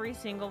every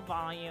single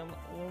volume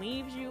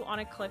leaves you on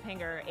a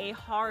cliffhanger, a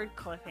hard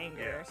cliffhanger,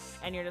 Yes.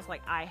 and you're just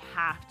like, I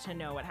have to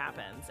know what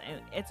happens, and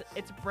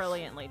it's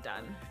brilliantly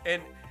done.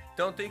 And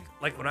don't think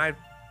like when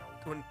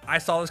I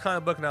saw this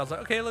comic book and I was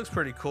like, okay, it looks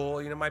pretty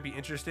cool. You know, it might be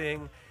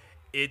interesting.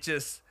 It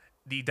just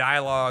the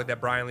dialogue that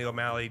Brian Lee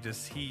O'Malley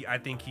I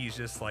think he's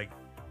just like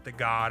the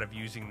god of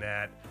using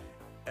that.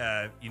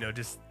 You know,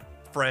 just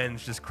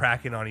friends just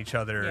cracking on each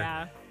other.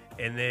 Yeah.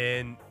 And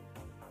then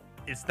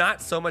it's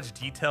not so much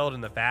detailed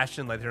in the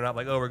fashion. Like they're not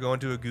like, oh, we're going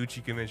to a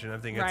Gucci convention. I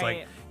think it's like,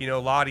 Right. you know,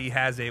 Lottie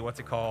has a what's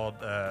it called?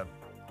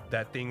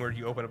 That thing where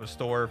you open up a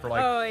store for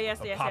like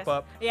a pop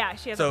up. Yeah,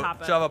 she has So a pop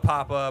up. she'll have a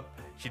pop up.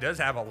 She does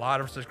have a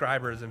lot of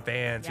subscribers and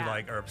fans who Yeah.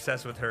 like are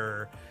obsessed with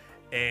her,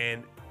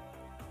 and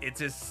it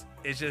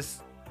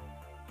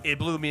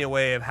blew me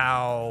away of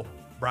how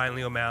Brian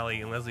Lee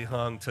O'Malley and Leslie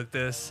Hung took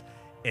this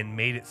and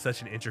made it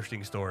such an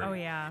interesting story. Oh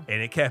yeah.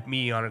 And it kept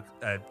me on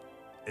a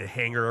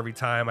hanger every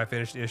time I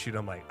finished the issue. And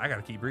I'm like, I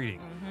gotta keep reading.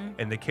 Mhm.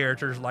 And the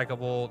characters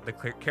likable. The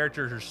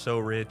characters are so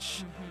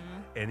rich.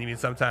 Mhm. And even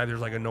sometimes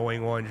there's like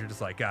annoying ones. You're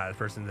just like, God, this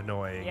person's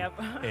annoying. Yep.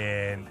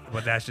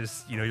 But that's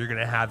just, you know, you're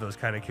gonna have those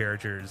kind of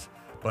characters.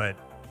 But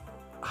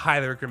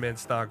highly recommend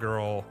Snot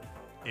Girl.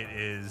 It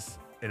is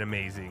an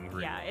amazing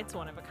read. Yeah, it's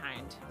one of a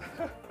kind.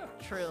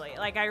 Truly.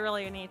 Like, I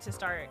really need to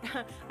start.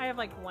 I have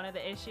like one of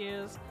the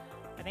issues.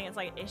 I think it's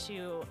like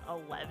issue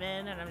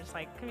 11, and I'm just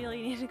like, Camille,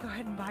 you need to go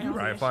ahead and buy all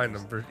Right, the find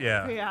issues. them.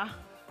 Yeah. Yeah.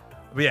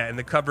 But yeah, and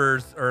the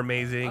covers are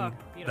amazing. Oh, The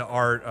beautiful.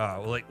 art,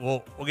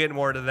 we'll get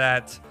more into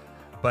that.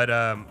 But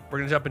we're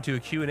gonna jump into a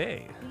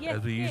Q&A Yeah,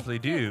 as we yeah, usually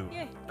do.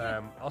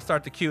 yeah. I'll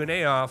start the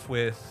Q&A off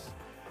with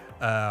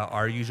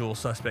our usual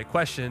suspect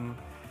question.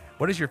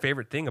 What is your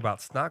favorite thing about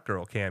Snot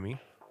Girl, Cammy?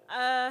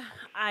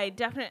 I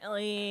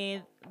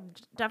definitely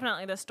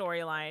the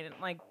storyline.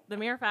 Like, the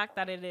mere fact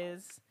that it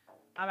is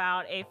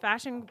about a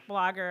fashion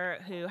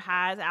blogger who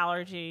has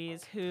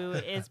allergies, who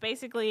is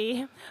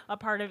basically a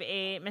part of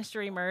a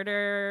mystery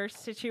murder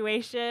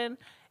situation.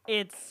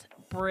 It's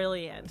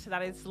brilliant.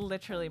 That is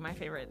literally my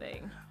favorite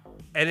thing.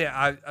 And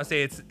I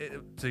say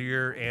to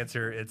your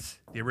answer, it's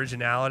the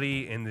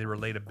originality and the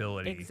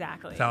relatability.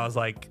 Exactly. So I was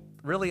like,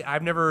 really,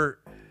 I've never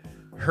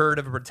heard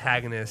of a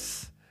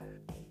protagonist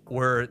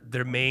where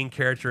their main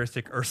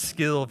characteristic or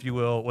skill, if you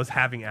will, was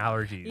having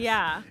allergies.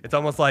 Yeah. It's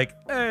almost like,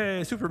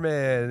 hey,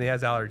 Superman, and he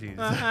has allergies.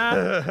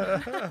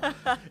 Uh-huh.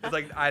 It's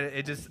like,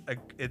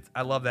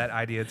 I love that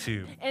idea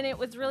too. And it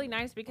was really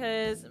nice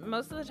because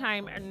most of the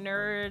time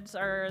nerds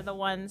are the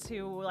ones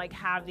who like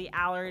have the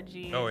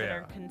allergies Oh, and yeah.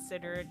 are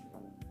considered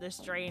the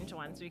strange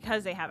ones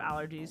because they have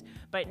allergies.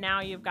 But now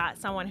you've got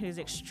someone who's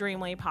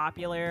extremely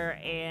popular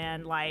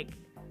and like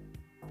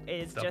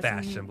is The just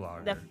fashion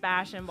blogger. The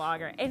fashion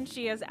blogger, and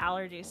she has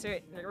allergies, so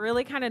it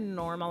really kind of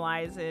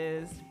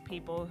normalizes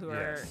people who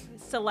are Yes.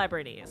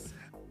 celebrities.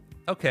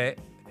 Okay.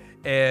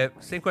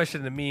 Same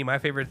question to me. My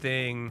favorite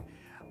thing,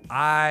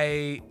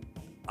 I'll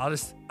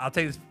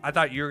take this. I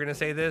thought you were gonna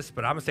say this,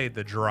 but I'm gonna say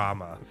the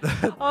drama.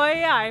 Oh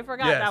yeah, I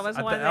forgot Yes, that was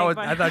one thing.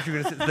 I thought you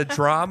were gonna say the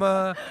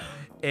drama,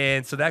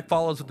 and so that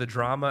follows with the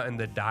drama and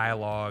the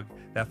dialogue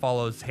that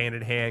follows hand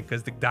in hand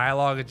because the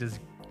dialogue is just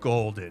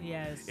golden.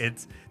 Yes.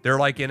 They're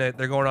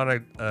going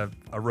on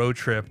a road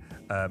trip.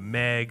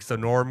 Meg, so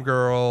Norm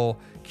Girl,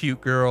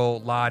 Cute Girl,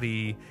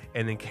 Lottie,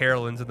 and then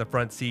Carolyn's in the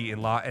front seat,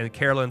 and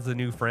Carolyn's the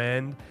new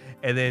friend,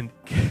 and then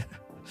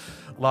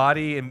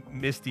Lottie and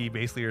Misty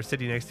basically are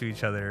sitting next to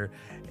each other,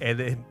 and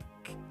then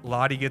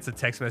Lottie gets a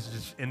text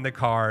message in the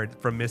car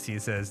from Misty.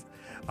 It says,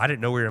 "I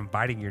didn't know we were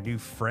inviting your new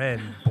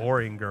friend,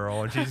 boring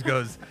girl," and she just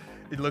goes.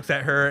 He looks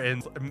at her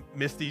and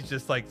Misty's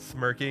just like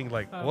smirking,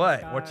 like, Oh,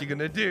 what? God. What you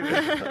gonna do?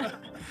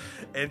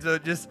 And so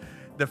just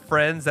the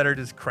friends that are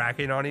just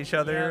cracking on each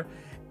other,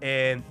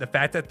 and the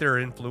fact that they're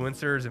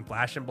influencers and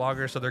fashion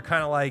bloggers, so they're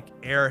kind of like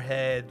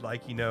airhead,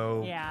 like, you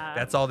know, Yeah.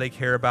 that's all they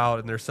care about,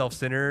 and they're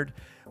self-centered.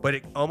 But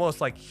it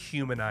almost like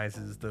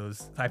humanizes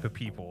those type of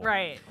people.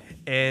 Right.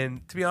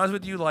 And to be honest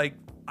with you, like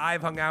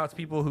I've hung out with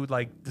people who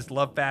like just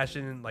love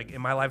fashion, like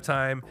in my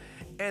lifetime.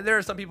 And there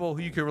are some people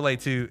who you can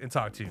relate to and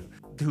talk to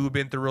who have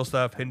been through real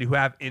stuff and who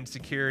have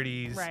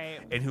insecurities Right.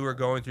 and who are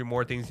going through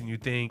more things than you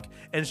think.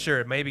 And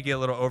sure, maybe get a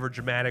little over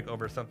dramatic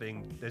over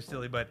something that's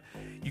silly, but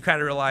you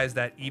kind of realize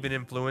that even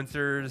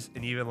influencers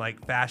and even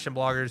like fashion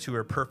bloggers who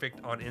are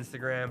perfect on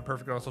Instagram,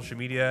 perfect on social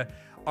media,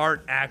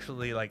 aren't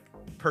actually like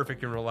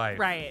perfect in real life.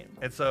 Right.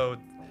 And so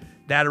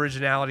that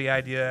originality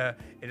idea,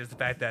 and just the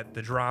fact that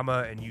the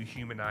drama and you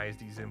humanize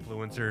these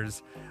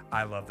influencers,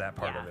 I love that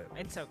part Yeah, of it.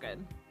 it's so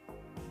good.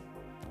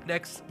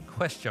 Next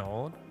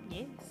question.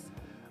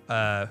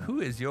 Yes.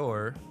 Who is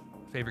your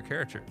favorite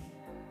character?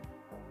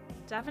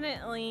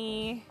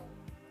 Definitely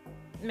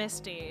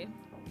Misty.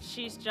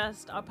 She's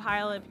just a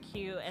pile of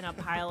cute and a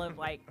pile of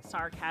like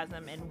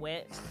sarcasm and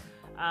wit.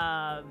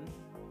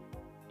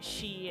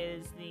 She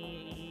is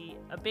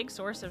a big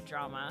source of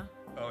drama.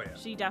 Oh, yeah.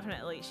 She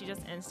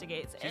just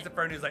instigates. She's the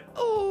friend who's like,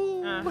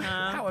 oh,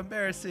 Uh-huh. how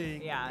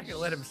embarrassing. Yeah, You're going to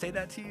let him say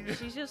that to you?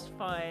 She's just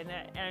fun.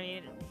 I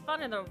mean,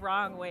 fun in the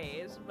wrong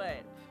ways, but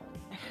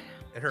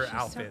And her she's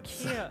outfits.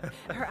 so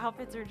cute. Her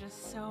outfits are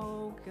just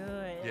so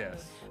good.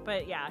 Yes.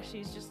 But yeah,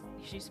 she's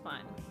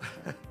fun.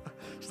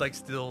 She like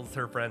steals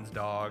her friend's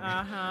dog.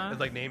 Uh-huh. His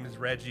like name is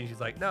Reggie.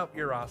 She's like, nope,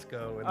 you're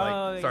Roscoe, and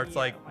like starts yeah,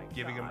 like oh my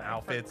giving him God, I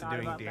outfits and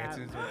forgot doing about that.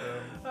 dances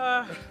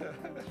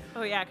with them.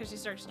 Oh yeah, because she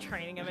starts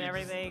training him and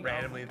everything.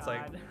 Randomly, oh it's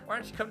like, God. why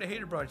don't you come to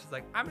Hater Brunch? She's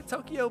like, I'm in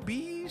Tokyo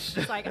Beach.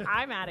 It's like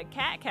I'm at a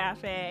cat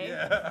cafe.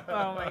 Yeah.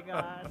 Oh my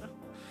God.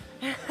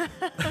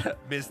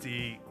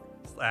 Misty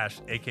 /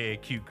 AKA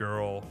cute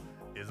girl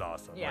is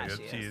awesome. Yeah, like,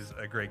 she is. she's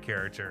a great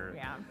character.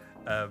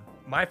 Yeah.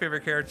 My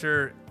favorite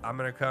character, I'm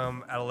gonna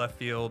come out of left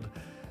field.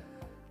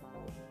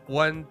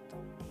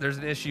 There's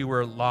an issue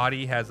where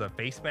Lottie has a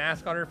face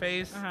mask on her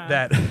face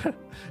that,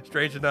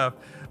 strange enough,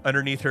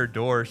 underneath her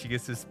door, she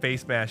gets this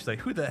face mask. She's like,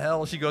 who the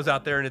hell? She goes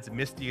out there and it's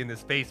Misty in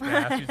this face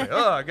mask. She's like,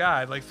 oh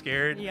God, like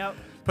scared. Yep.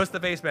 Puts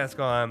the face mask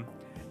on,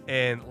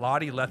 and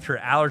Lottie left her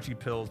allergy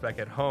pills back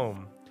at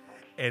home.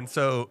 And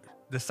so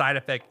the side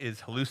effect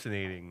is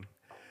hallucinating.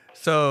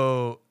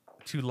 So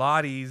to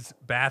Lottie's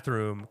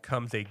bathroom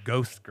comes a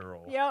ghost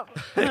girl. Yep.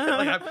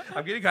 Like,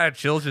 I'm getting kind of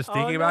chills just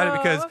thinking about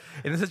it, because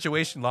in this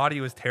situation,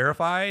 Lottie was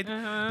terrified.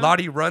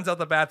 Lottie runs out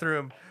the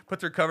bathroom,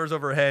 puts her covers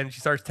over her head, and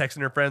she starts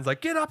texting her friends like,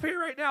 "Get up here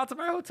right now to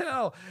my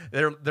hotel."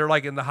 They're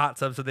like in the hot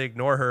tub, so they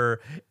ignore her.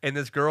 And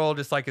this girl,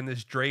 just like in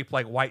this draped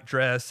like white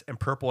dress and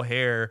purple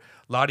hair,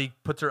 Lottie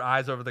puts her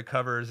eyes over the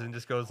covers and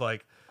just goes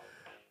like,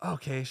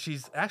 "Okay,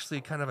 she's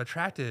actually kind of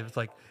attractive." It's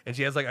like, and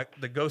she has like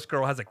the ghost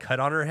girl has a cut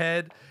on her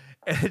head.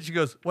 And she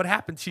goes, "What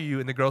happened to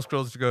you?" And the ghost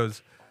girl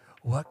goes,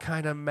 "What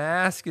kind of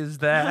mask is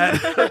that?"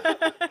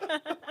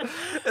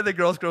 And the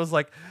girl's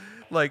like,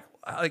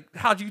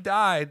 how'd you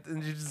die?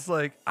 And she's just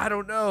like, I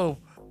don't know.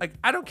 Like,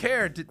 I don't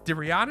care. Did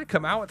Rihanna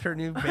come out with her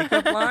new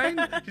makeup line?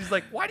 She's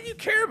like, why do you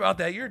care about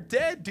that? You're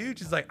dead, dude.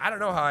 She's like, I don't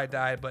know how I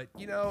died, but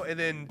you know. And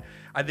then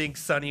I think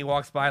Sunny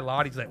walks by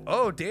Lottie's like,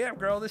 oh, damn,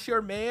 girl, this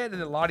your man?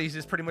 And then Lottie's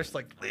just pretty much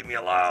like, leave me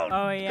alone.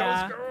 Oh,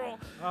 yeah. Ghost girl.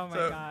 Oh, my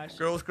gosh.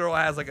 Ghost girl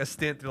has like a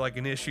stint through like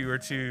an issue or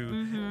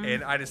two.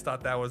 And I just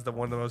thought that was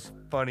one of the most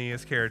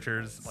funniest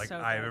characters like So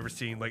I've good. ever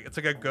seen. Like, it's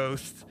like a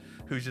ghost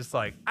who's just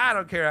like, I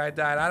don't care, I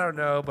died, I don't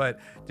know, but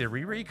did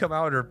Riri come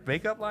out with her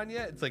makeup line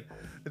yet? It's like,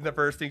 and the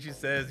first thing she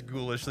says,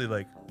 ghoulishly,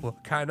 like,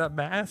 what kind of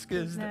mask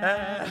is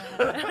that?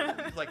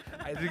 It's like,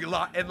 I think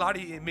and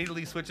Lottie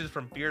immediately switches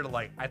from fear to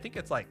like, I think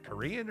it's like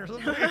Korean or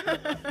something.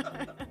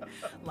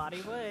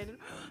 Lottie would.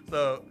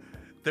 So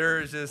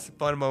there's just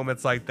fun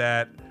moments like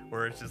that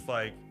where it's just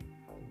like,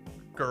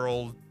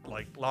 girl,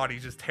 like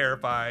Lottie's just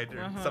terrified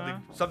or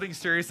something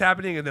serious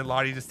happening, and then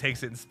Lottie just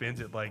takes it and spins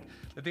it. Like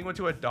the thing went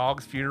to a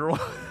dog's funeral.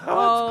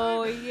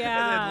 Oh, And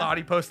yeah. then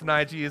Lottie posts an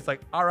IG. It's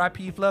like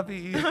R.I.P.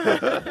 Fluffy.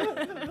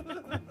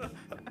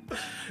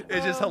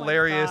 It's just Oh my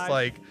hilarious. gosh.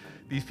 Like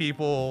these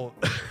people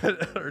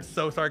are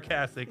so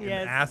sarcastic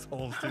Yes. and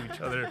assholes to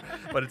each other,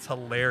 but it's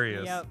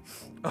hilarious. Yep.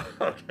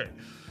 Okay.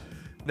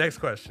 Next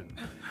question.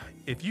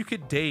 If you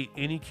could date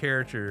any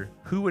character,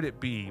 who would it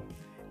be?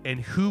 And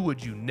who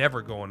would you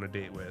never go on a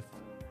date with?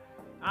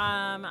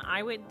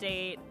 I would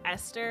date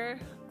Esther.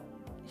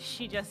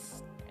 She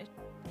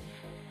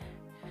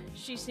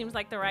seems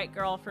like the right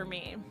girl for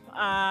me.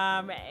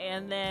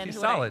 And then She's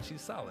who would I- solid.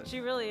 She's solid. She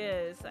really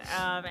is.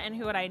 And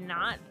who would I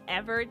not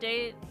ever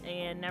date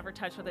and never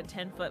touch with a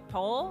 10-foot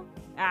pole?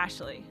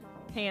 Ashley,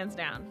 hands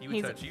down. He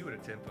would touch you with a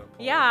 10-foot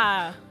pole.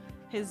 Yeah,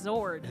 his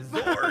Zord. His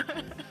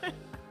Zord.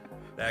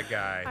 That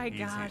guy. My he's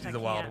gosh, he's I a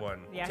wild can't.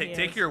 one. Yeah, he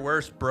Take is. your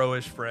worst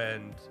bro-ish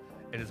friend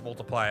and just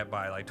multiply it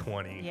by like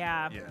 20.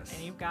 Yeah. Yes.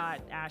 And you've got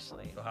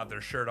Ashley. They'll have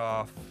their shirt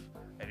off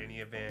at any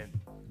event.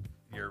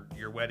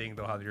 Your wedding,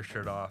 they'll have your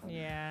shirt off.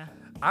 Yeah.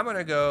 I'm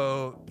gonna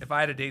go. If I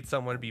had to date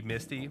someone, it'd be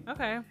Misty.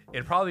 Okay.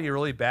 It'd probably be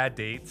really bad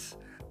dates.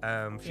 She'd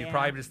Yeah.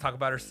 probably just talk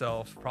about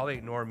herself, probably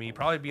ignore me,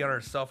 probably be on her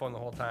cell phone the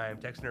whole time,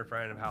 texting her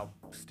friend of how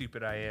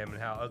stupid I am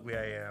and how ugly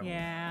I am.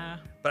 Yeah.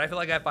 But I feel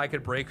like if I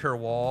could break her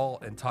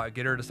wall and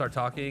get her to start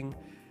talking,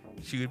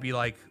 she would be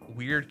like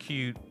weird,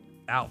 cute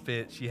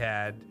outfit she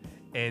had,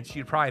 and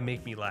she'd probably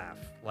make me laugh.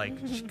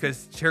 Like,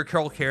 because her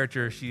whole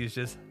character, she is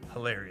just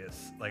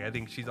hilarious. Like, I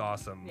think she's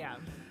awesome. Yeah.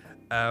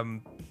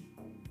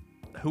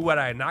 Who would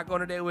I not go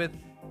on a date with?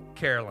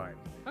 Caroline.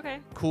 Okay.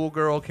 Cool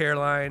girl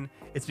Caroline.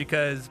 It's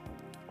because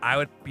I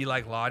would be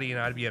like Lottie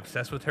and I'd be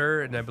obsessed with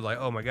her, and I'd be like,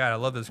 oh my God, I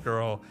love this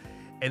girl.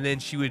 And then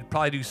she would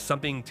probably do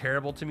something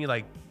terrible to me,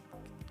 like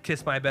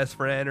kiss my best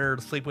friend or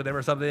sleep with him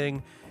or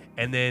something,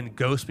 and then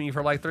ghost me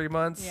for like 3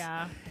 months.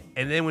 Yeah.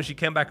 And then when she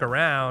came back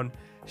around,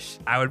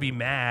 I would be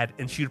mad,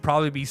 and she would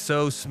probably be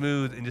so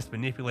smooth and just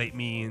manipulate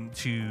me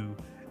into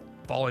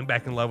falling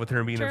back in love with her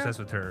and being True. obsessed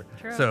with her.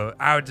 True. So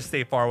I would just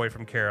stay far away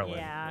from Caroline.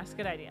 Yeah. It's a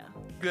good idea.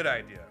 Good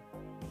idea.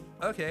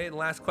 Okay, and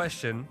last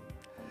question.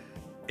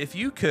 If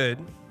you could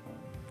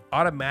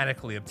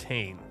automatically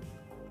obtain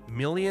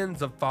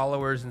millions of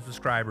followers and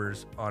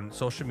subscribers on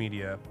social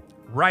media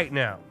right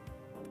now,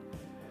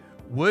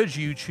 would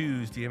you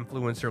choose the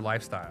influencer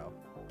lifestyle?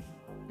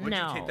 Would you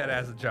take that No.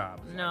 as a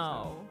job?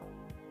 No.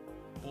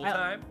 Full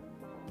time?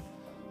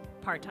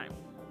 Part time.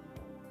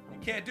 You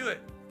can't do it.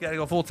 You gotta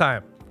go full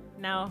time.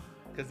 No.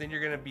 Because then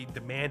you're gonna be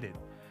demanded.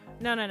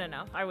 No.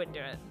 I wouldn't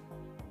do it.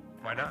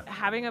 Why not?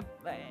 Having a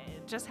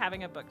just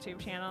having a booktube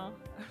channel,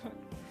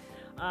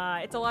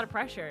 it's a lot of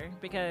pressure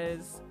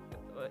because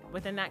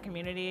within that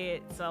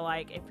community, so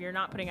like if you're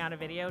not putting out a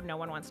video, no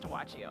one wants to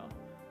watch you,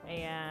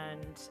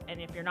 and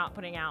if you're not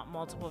putting out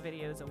multiple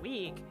videos a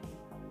week,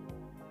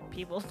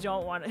 people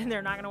don't want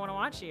they're not going to want to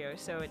watch you.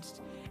 So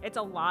it's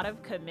a lot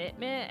of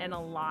commitment and a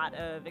lot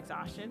of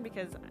exhaustion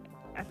because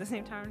at the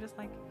same time I'm just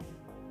like,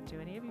 do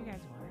any of you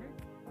guys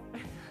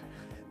work?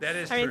 That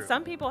is I true. mean,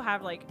 some people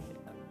have like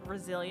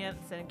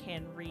resilience and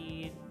can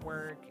read,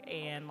 work,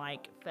 and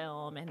like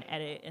film and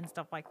edit and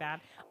stuff like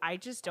that. I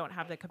just don't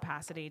have the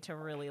capacity to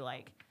really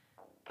like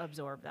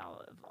absorb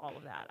all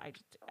of that.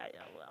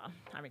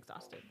 I'm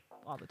exhausted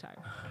all the time.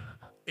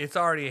 It's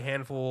already a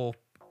handful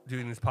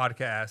doing this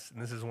podcast,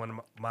 and this is one of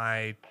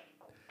my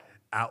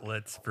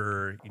outlets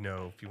for, you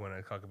know, if you want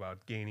to talk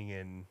about gaining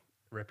in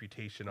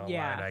reputation online,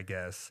 Yeah. I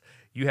guess.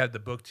 You have the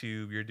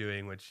booktube you're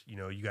doing, which, you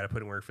know, you got to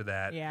put in work for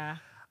that. Yeah.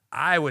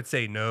 I would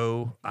say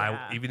no.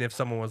 Yeah. Even if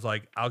someone was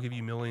like, I'll give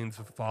you millions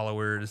of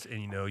followers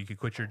and, you know, you could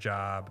quit your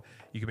job,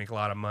 you can make a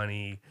lot of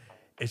money.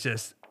 It's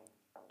just,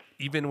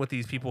 even with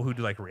these people who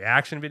do like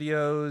reaction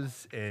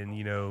videos and,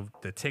 you know,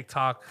 the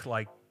TikTok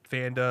like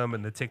fandom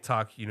and the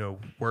TikTok, you know,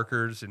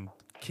 workers and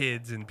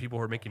kids and people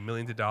who are making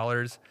millions of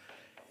dollars,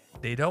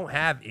 they don't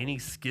have any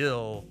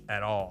skill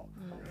at all.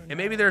 And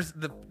maybe there's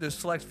the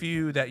select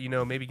few that, you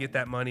know, maybe get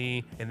that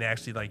money and they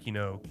actually like, you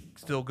know,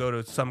 still go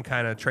to some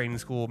kind of training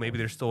school. Maybe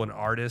they're still an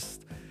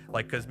artist.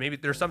 Like, because maybe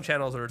there's some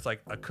channels where it's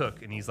like a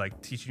cook and he's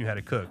like teaching you how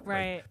to cook.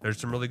 Right. Like, there's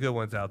some really good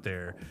ones out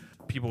there.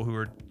 People who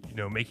are, you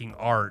know, making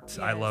art.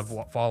 I Yes.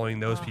 love following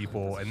those Oh,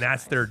 people. those are And so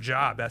that's their nice.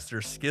 job. That's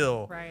their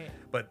skill. Right.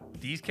 But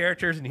these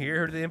characters in here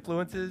who are the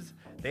influences,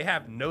 they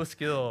have no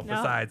skill No.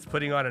 besides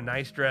putting on a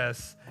nice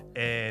dress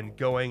and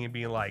going and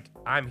being like,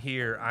 I'm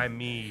here, I'm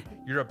me,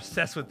 you're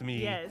obsessed with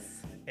me. Yes.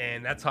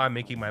 And that's how I'm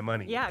making my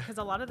money. Yeah, because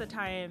a lot of the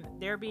time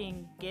they're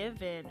being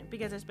given,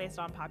 because it's based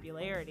on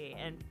popularity,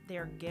 and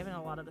they're given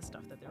a lot of the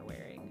stuff that they're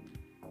wearing.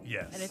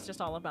 Yes. And it's just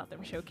all about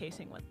them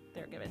showcasing what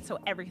they're given. So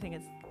everything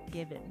is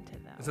given to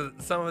them. So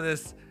some of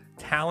this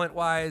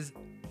talent-wise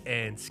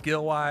and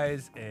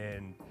skill-wise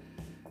and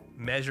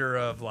measure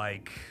of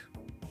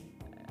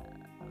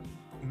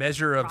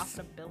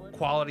Profitability.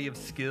 quality of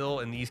skill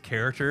in these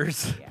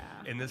characters Yeah.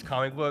 in this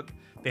comic book,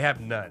 they have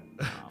none.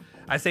 Oh.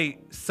 I say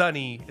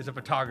Sonny is a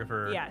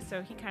photographer. Yeah,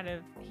 so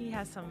he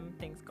has some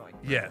things going.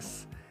 For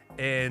Yes.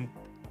 And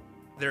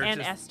there's him.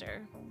 And just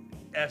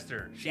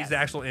Esther. She's Yes. the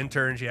actual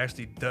intern. She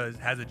actually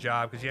has a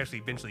job because she actually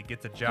eventually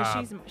gets a 'Cause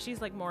job. she's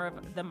like more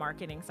of the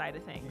marketing side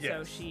of things. So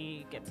Yes.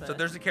 she gets So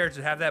there's the characters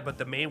that have that, but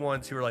the main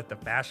ones who are like the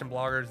fashion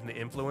bloggers and the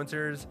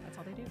influencers, that's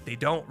all they do. they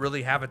don't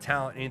really have a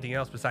talent anything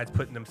else besides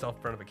putting themselves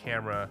in front of a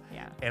camera.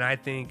 Yeah. And I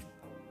think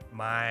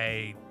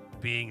my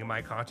being in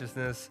my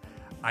consciousness,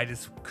 I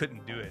just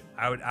couldn't do it.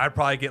 I'd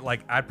probably get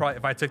like,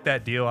 if I took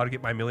that deal, I'd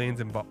get my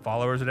millions in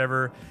followers, or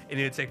whatever, and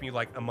it'd take me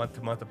like a month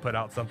to put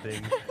out something,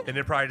 and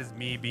it'd probably just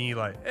me being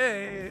like,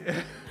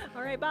 hey.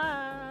 All right,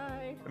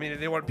 bye. I mean,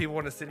 people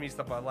want to send me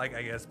stuff I like,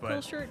 I guess, but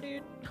Cool shirt,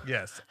 dude.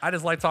 yes, I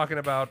just like talking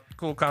about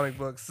cool comic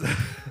books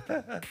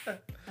And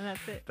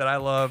that's it. that I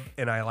love,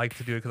 and I like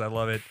to do it because I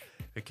love it.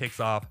 It kicks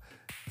off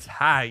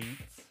tight.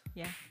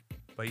 Yeah.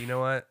 But you know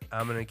what?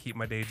 I'm gonna keep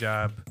my day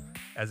job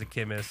as a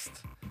chemist,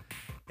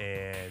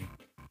 and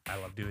I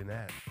love doing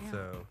that. Yeah.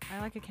 So I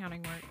like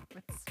accounting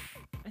work.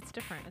 It's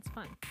different. It's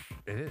fun.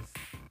 it is.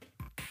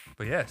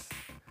 But yes,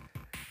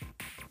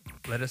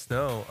 let us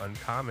know on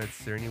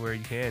comments or anywhere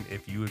you can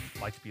if you would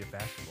like to be a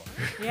fashion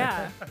blogger.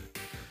 Yeah.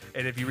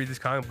 And if you read this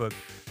comic book,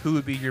 who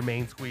would be your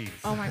main squeeze?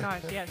 Oh my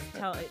gosh, yes.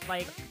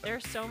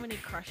 There's so many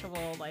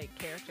crushable like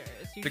characters.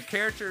 The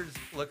characters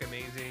look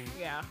amazing.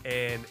 Yeah.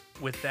 And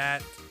with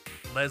that,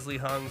 Leslie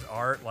Hung's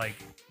art, like,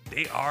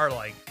 they are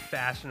like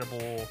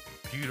fashionable,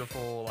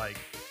 beautiful, like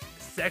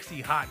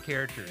sexy, hot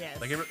characters. Yes.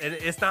 Like, and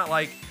it's not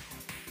like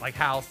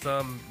how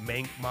some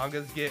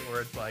mangas get,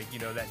 where it's like, you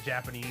know, that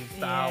Japanese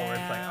style, where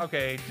it's like, Yeah.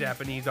 okay,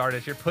 Japanese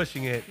artist, you're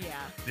pushing it. Yeah.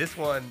 This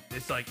one,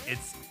 it's like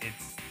it's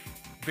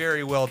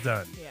very well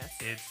done. Yes.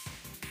 It's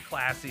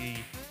classy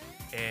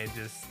and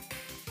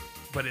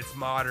but it's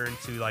modern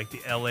to like the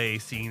LA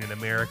scene in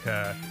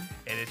America,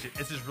 and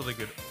it's just really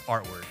good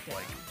artwork. Yeah.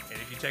 Like, and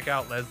if you check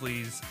out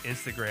Leslie's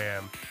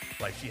Instagram,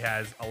 like, she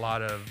has a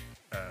lot of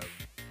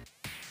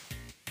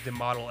the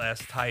Model S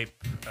type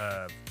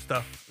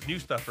new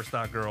stuff for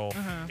Snot Girl.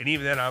 And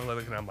even then, I'm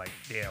looking, I'm like,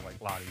 damn, like,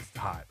 Lottie's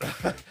hot.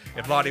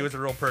 If Lottie was a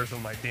real person,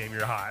 I'm like, damn,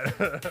 you're hot.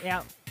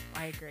 Yeah.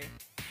 I agree.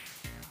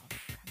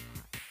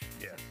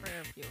 Yeah. For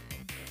a few of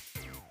them.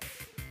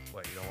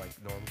 What, you don't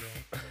like Norm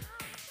Girl?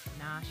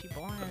 Nah, she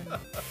boring.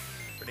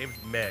 Her name's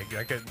Meg.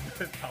 I couldn't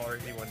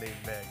tolerate anyone named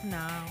Meg.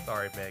 No.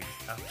 Sorry, Meg.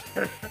 Out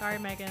there. Sorry,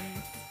 Megan.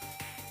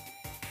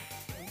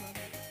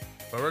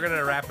 But we're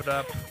gonna wrap it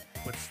up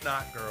with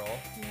Snot Girl.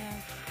 Yeah.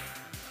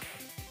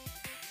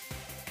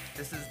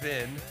 This has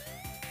been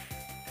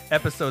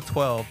episode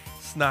 12,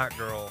 Snot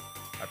Girl,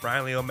 by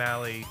Brian Lee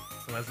O'Malley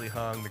and Leslie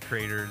Hung, the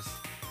creators.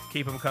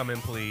 Keep them coming,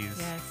 please.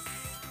 Yes.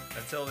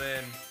 Until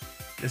then,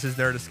 this is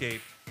Nerd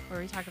Escape. Where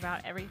we talk about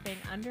everything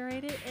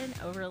underrated and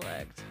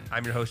overlooked.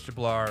 I'm your host,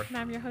 Jablar. And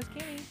I'm your host,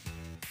 Kimmy.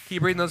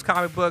 Keep reading those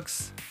comic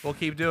books. We'll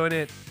keep doing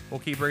it. We'll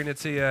keep bringing it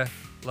to you.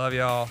 Love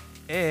y'all.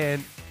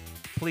 And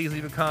please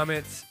leave a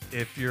comment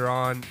if you're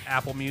on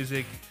Apple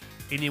Music.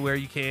 Anywhere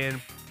you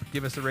can,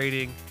 give us a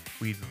rating.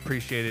 We'd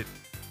appreciate it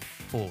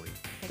fully.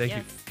 Thank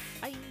you.